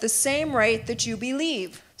at the same rate that you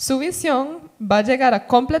believe. Su visión va a llegar a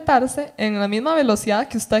completarse en la misma velocidad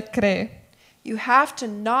que usted cree. You have to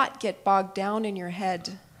not get bogged down in your head.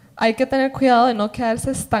 Hay que tener cuidado de no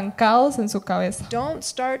quedarse estancados en su cabeza. Don't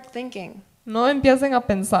start thinking. No empiecen a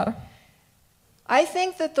pensar. I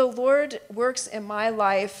think that the Lord works in my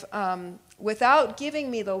life without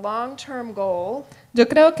giving me the long-term goal. Yo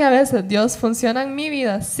creo que a veces Dios funciona en mi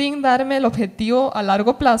vida sin darme el objetivo a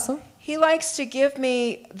largo plazo. He likes to give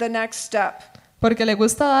me the next step. porque le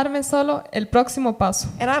gusta darme solo el próximo paso.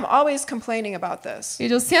 And I'm always complaining about this. Y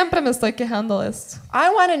yo siempre me estoy quejando de esto. I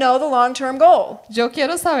want to know the long-term goal. Yo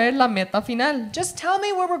quiero saber la meta final. Just tell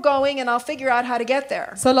me where we're going and I'll figure out how to get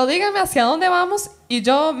there. Solo dígame hacia dónde vamos y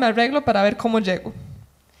yo me arreglo para ver cómo llego.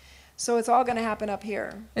 So it's all going to happen up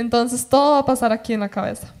here. Entonces todo va a pasar aquí en la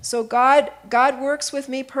cabeza. So God works with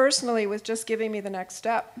me personally with just giving me the next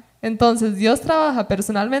step. Entonces Dios trabaja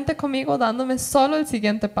personalmente conmigo dándome solo el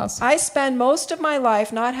siguiente paso. I spend most of my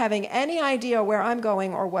life not having any idea where I'm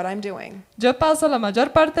going or what I'm doing Yo paso la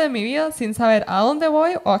mayor parte de mi vida sin saber a dónde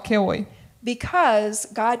voy o a qué voy. because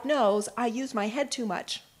God knows I use my head too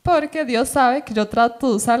much. Porque Dios sabe que yo trato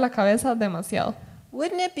de usar la cabeza demasiado.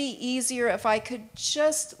 Wouldn't it be easier if I could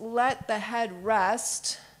just let the head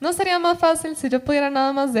rest ¿No sería más fácil si yo pudiera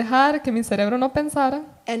nada más dejar que mi cerebro no pensara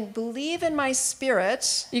and believe in my spirit?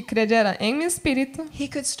 y creyera en mi espíritu? He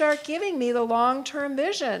could start giving me the long-term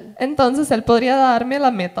vision. Entonces Él podría darme la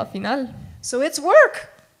meta final. So it's work.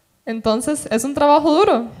 Entonces es un trabajo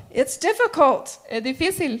duro, It's difficult. es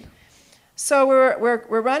difícil. So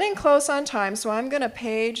we're running close on time, so I'm going to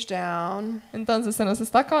page down. Entonces se nos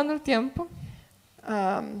está acabando el tiempo.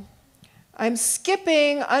 I'm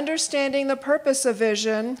skipping understanding the purpose of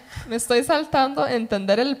vision, Me estoy saltando a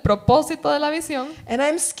entender el propósito de la visión and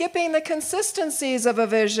I'm skipping the consistencies of a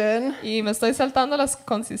vision. y me estoy saltando las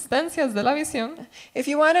consistencias de la visión. If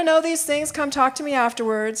you want to know these things, come talk to me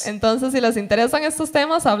afterwards. Entonces, si les interesan estos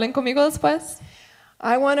temas, hablen conmigo después.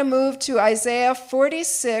 I want to move to Isaiah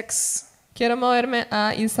 46, Quiero moverme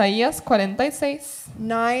a Isaías 46,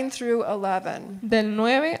 9 through 11. del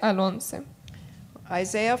 9 al 11.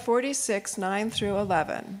 Isaiah 46, 9 through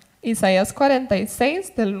 11. Isaías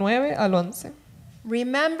 46, del 9 al 11.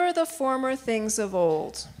 Remember the former things of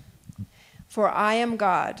old, for I am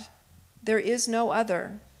God. There is no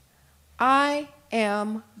other. I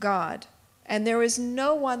am God, and there is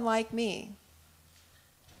no one like me.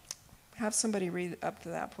 Have somebody read up to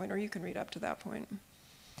that point, or you can read up to that point.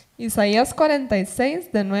 Isaías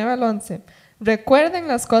 46, del 9 al 11. Recuerden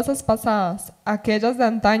las cosas pasadas, aquellas de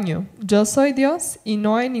antaño. Yo soy Dios y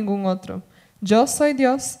no hay ningún otro. Yo soy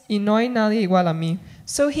Dios y no hay nadie igual a mí.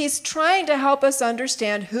 So he's trying to help us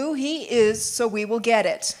understand who he is so we will get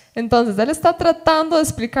it. Entonces, Él está tratando de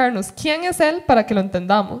explicarnos quién es Él para que lo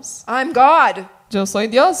entendamos. I'm God. Yo soy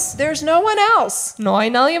Dios. There's no one else. No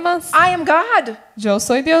hay nadie más. I am God. Yo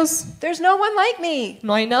soy Dios. There's no one like me.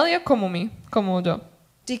 No hay nadie como mí, como yo.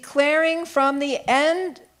 Declaring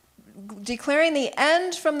the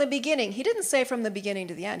end from the beginning. He didn't say from the beginning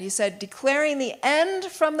to the end. He said declaring the end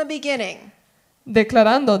from the beginning.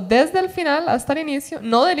 Declarando desde el final hasta el inicio,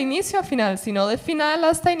 no del inicio a final, sino de final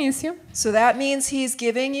hasta inicio. So that means he's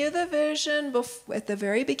giving you the vision at the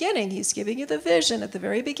very beginning. He's giving you the vision at the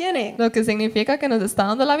very beginning. Lo que significa que nos está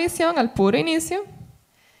dando la visión al puro inicio.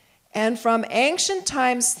 And from ancient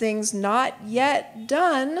times, things not yet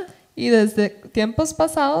done. Y desde tiempos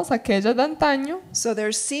pasados, aquellas de antaño, So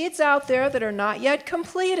there's seeds out there that are not yet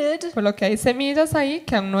completed, por lo que hay semillas ahí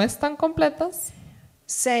que aún no están completas,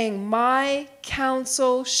 saying, my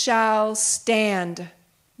counsel shall stand.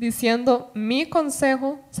 diciendo, mi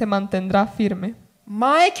consejo se mantendrá firme.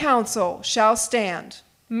 My counsel shall stand.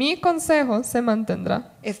 Mi consejo se mantendrá.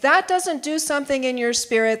 If that doesn't do something in your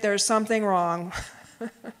spirit, there's something wrong.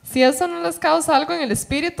 Si eso no les causa algo en el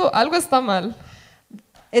espíritu, algo está mal.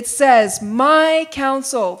 It says, my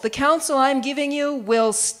counsel, the counsel I'm giving you,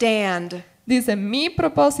 will stand. Dice, mi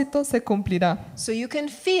propósito se cumplirá. So you can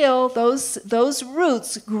feel those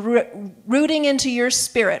roots rooting into your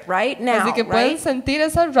spirit right now, Así que pueden right? sentir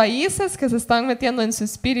esas raíces que se están metiendo en su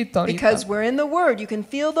espíritu ahorita. Because we're in the Word, you can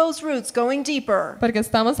feel those roots going deeper. Porque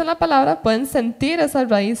estamos en la palabra, pueden sentir esas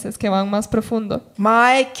raíces que van más profundo.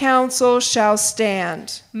 My counsel shall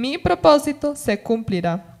stand. Mi propósito se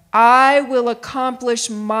cumplirá. I will accomplish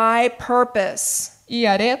my purpose. Y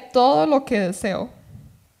haré todo lo que deseo.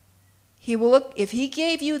 If he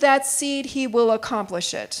gave you that seed, he will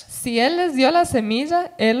accomplish it. Si Él les dio la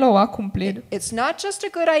semilla, Él lo va a cumplir. It's not just a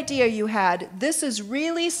good idea you had. This is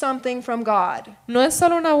really something from God. No es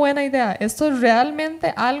solo una buena idea, esto es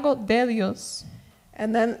realmente algo de Dios.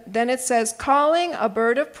 And then it says, calling a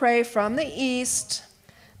bird of prey from the east,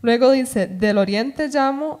 Luego dice, del oriente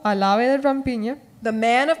llamo al ave de rampiña, the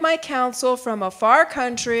man of my counsel from a far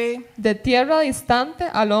country. de tierra distante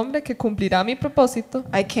al hombre que cumplirá mi propósito.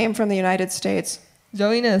 I came from the United States. Yo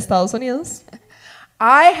vine de Estados Unidos.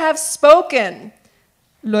 I have spoken.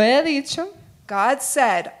 Lo he dicho. God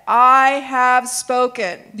said, I have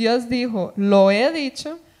spoken. Dios dijo, lo he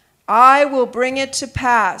dicho. I will bring it to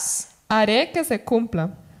pass. Haré que se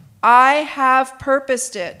cumpla. I have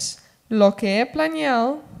purposed it. Lo que he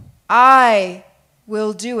planeado, I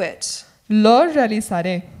will do it. Lo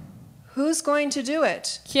realizaré. Who's going to do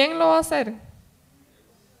it? ¿Quién lo va a hacer?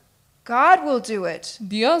 God will do it.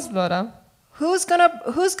 Dios lo hará. Who's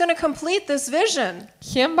gonna complete this vision?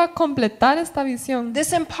 ¿Quién va a completar esta visión?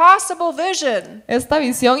 This impossible vision. Esta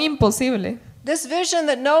visión imposible. This vision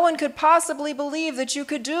that no one could possibly believe that you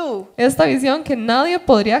could do. Esta visión que nadie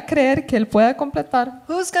podría creer que él pueda completar.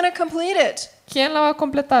 Who's gonna complete it? ¿Quién la va a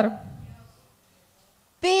completar?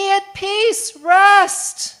 Be at peace,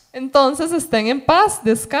 rest. Entonces estén en paz,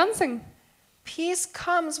 descansen. Peace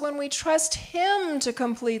comes when we trust Him to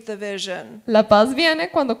complete the vision. La paz viene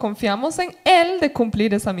cuando confiamos en Él de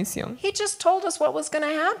cumplir esa misión. He just told us what was going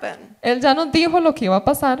to happen. Él ya nos dijo lo que iba a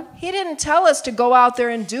pasar. He didn't tell us to go out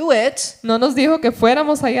there and do it. No nos dijo que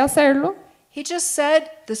fuéramos ahí a hacerlo. He just said,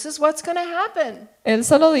 this is what's going to happen. Él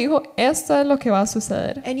solo dijo, esto es lo que va a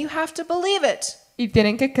suceder. And you have to believe it. Y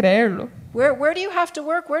tienen que creerlo. Where do you have to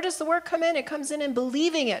work? Where does the work come in? It comes in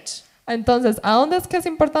believing it. Entonces, ¿a dónde es que es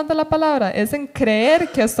importante la palabra? Es en creer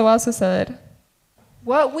que esto va a suceder.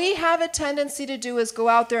 What we have a tendency to do is go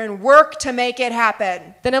out there and work to make it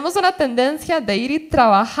happen. Tenemos una tendencia de ir y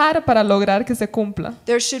trabajar para lograr que se cumpla.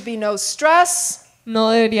 There should be no stress. No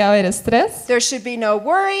debería haber estrés. There should be no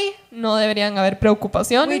worry. No deberían haber We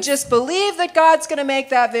preocupaciones. just believe that God's going to make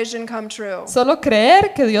that vision come true. Solo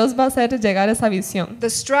creer que Dios va a hacer llegar esa visión. The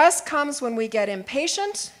stress comes when we get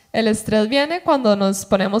impatient. El estrés viene cuando nos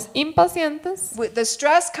ponemos impacientes. The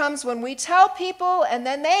stress comes when we tell people and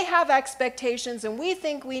then they have expectations and we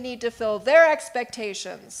think we need to fill their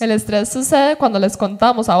expectations. El estrés sucede cuando les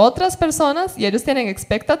contamos a otras personas y ellos tienen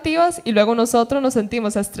expectativas y luego nosotros nos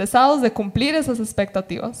sentimos estresados de cumplir esas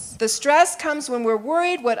expectativas. The stress comes when we're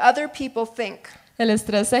worried what other people think. El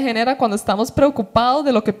estrés se genera cuando estamos preocupados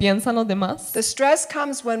de lo que piensan los demás. The stress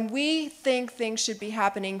comes when we think things should be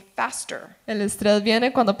happening faster. El estrés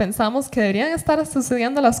viene cuando pensamos que deberían estar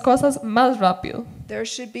sucediendo las cosas más rápido. There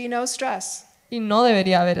should be no stress. Y no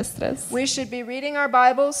debería haber estrés. We should be reading our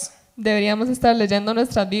Bibles. Deberíamos estar leyendo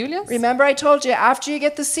nuestras Biblias. Remember I told you, after you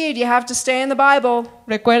get the seed, you have to stay in the Bible.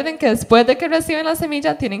 Recuerden que después de que reciben la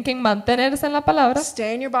semilla, tienen que mantenerse en la palabra.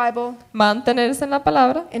 Stay in your Bible, Mantenerse en la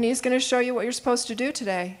palabra. and He's going to show you what you're supposed to do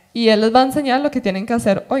today. Y Él les va a enseñar lo que tienen que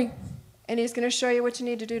hacer hoy. And He's going to show you what you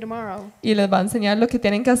need to do tomorrow. Y les va a enseñar lo que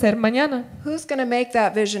tienen que hacer mañana. Who's going to make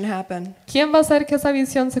that vision happen? ¿Quién va a hacer que esa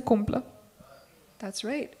visión se cumpla? That's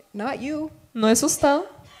right. Not you. No es usted,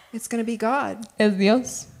 It's going to be God. es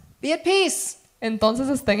Dios. Be at peace. Entonces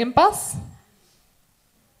estén en paz.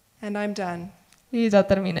 And I'm done. Y ya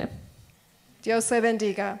terminé. Dios le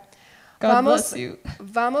bendiga. God bless you.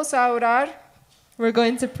 Vamos a orar We're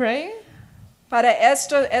going to pray para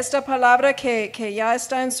esta palabra que ya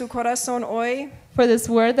está en su corazón hoy. for this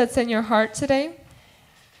word that's in your heart today.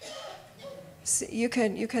 You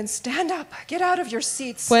can stand up. Get out of your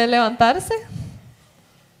seats. ¿Pueden levantarse?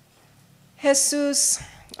 Jesus,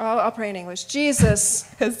 I'll pray in English. Jesus,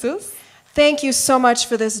 Jesús, thank you so much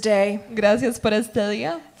for this day. gracias por este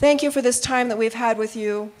día. Thank you for this time that we've had with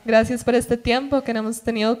you. Gracias por este tiempo que hemos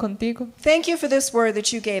tenido contigo. Thank you for this word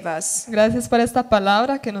that you gave us. Gracias por esta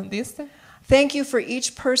palabra que nos diste. Thank you for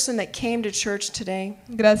each person that came to church today.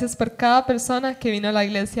 Gracias por cada persona que vino a la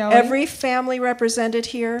iglesia hoy. Every family represented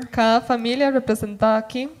here. Cada familia representada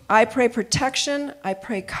aquí. I pray protection. I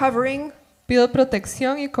pray covering. Pido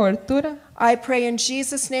protección y cobertura. I pray in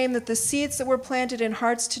Jesus' name that the seeds that were planted in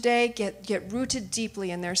hearts today get rooted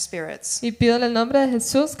deeply in their spirits. Y pido en el nombre de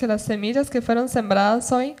Jesús que las semillas que fueron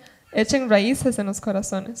sembradas hoy echen raíces en los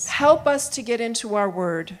corazones. Help us to get into our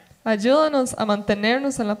word. Ayúdanos a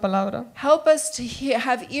mantenernos en la palabra. Help us to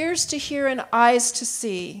have ears to hear and eyes to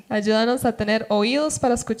see. Ayúdanos a tener oídos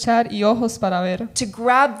para escuchar y ojos para ver. To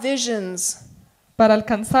grab visions. Para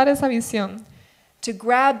alcanzar esa visión. To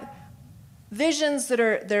grab visions that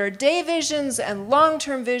are day visions and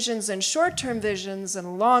long-term visions and short-term visions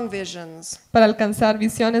and long visions. Para alcanzar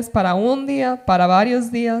visiones para un día, para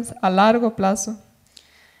varios días, a largo plazo.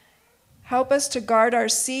 Help us to guard our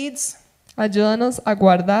seeds. Ayúdanos a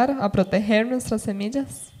guardar, a proteger nuestras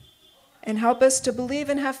semillas. And help us to believe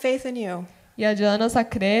and have faith in you. Y ayúdanos a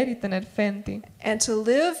creer y tener fe en ti. And to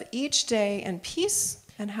live each day in peace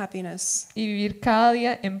and happiness. Y vivir cada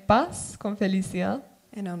día en paz, con felicidad.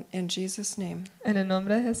 In Jesus' name. En el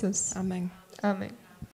nombre de Jesús. Amen. Amén.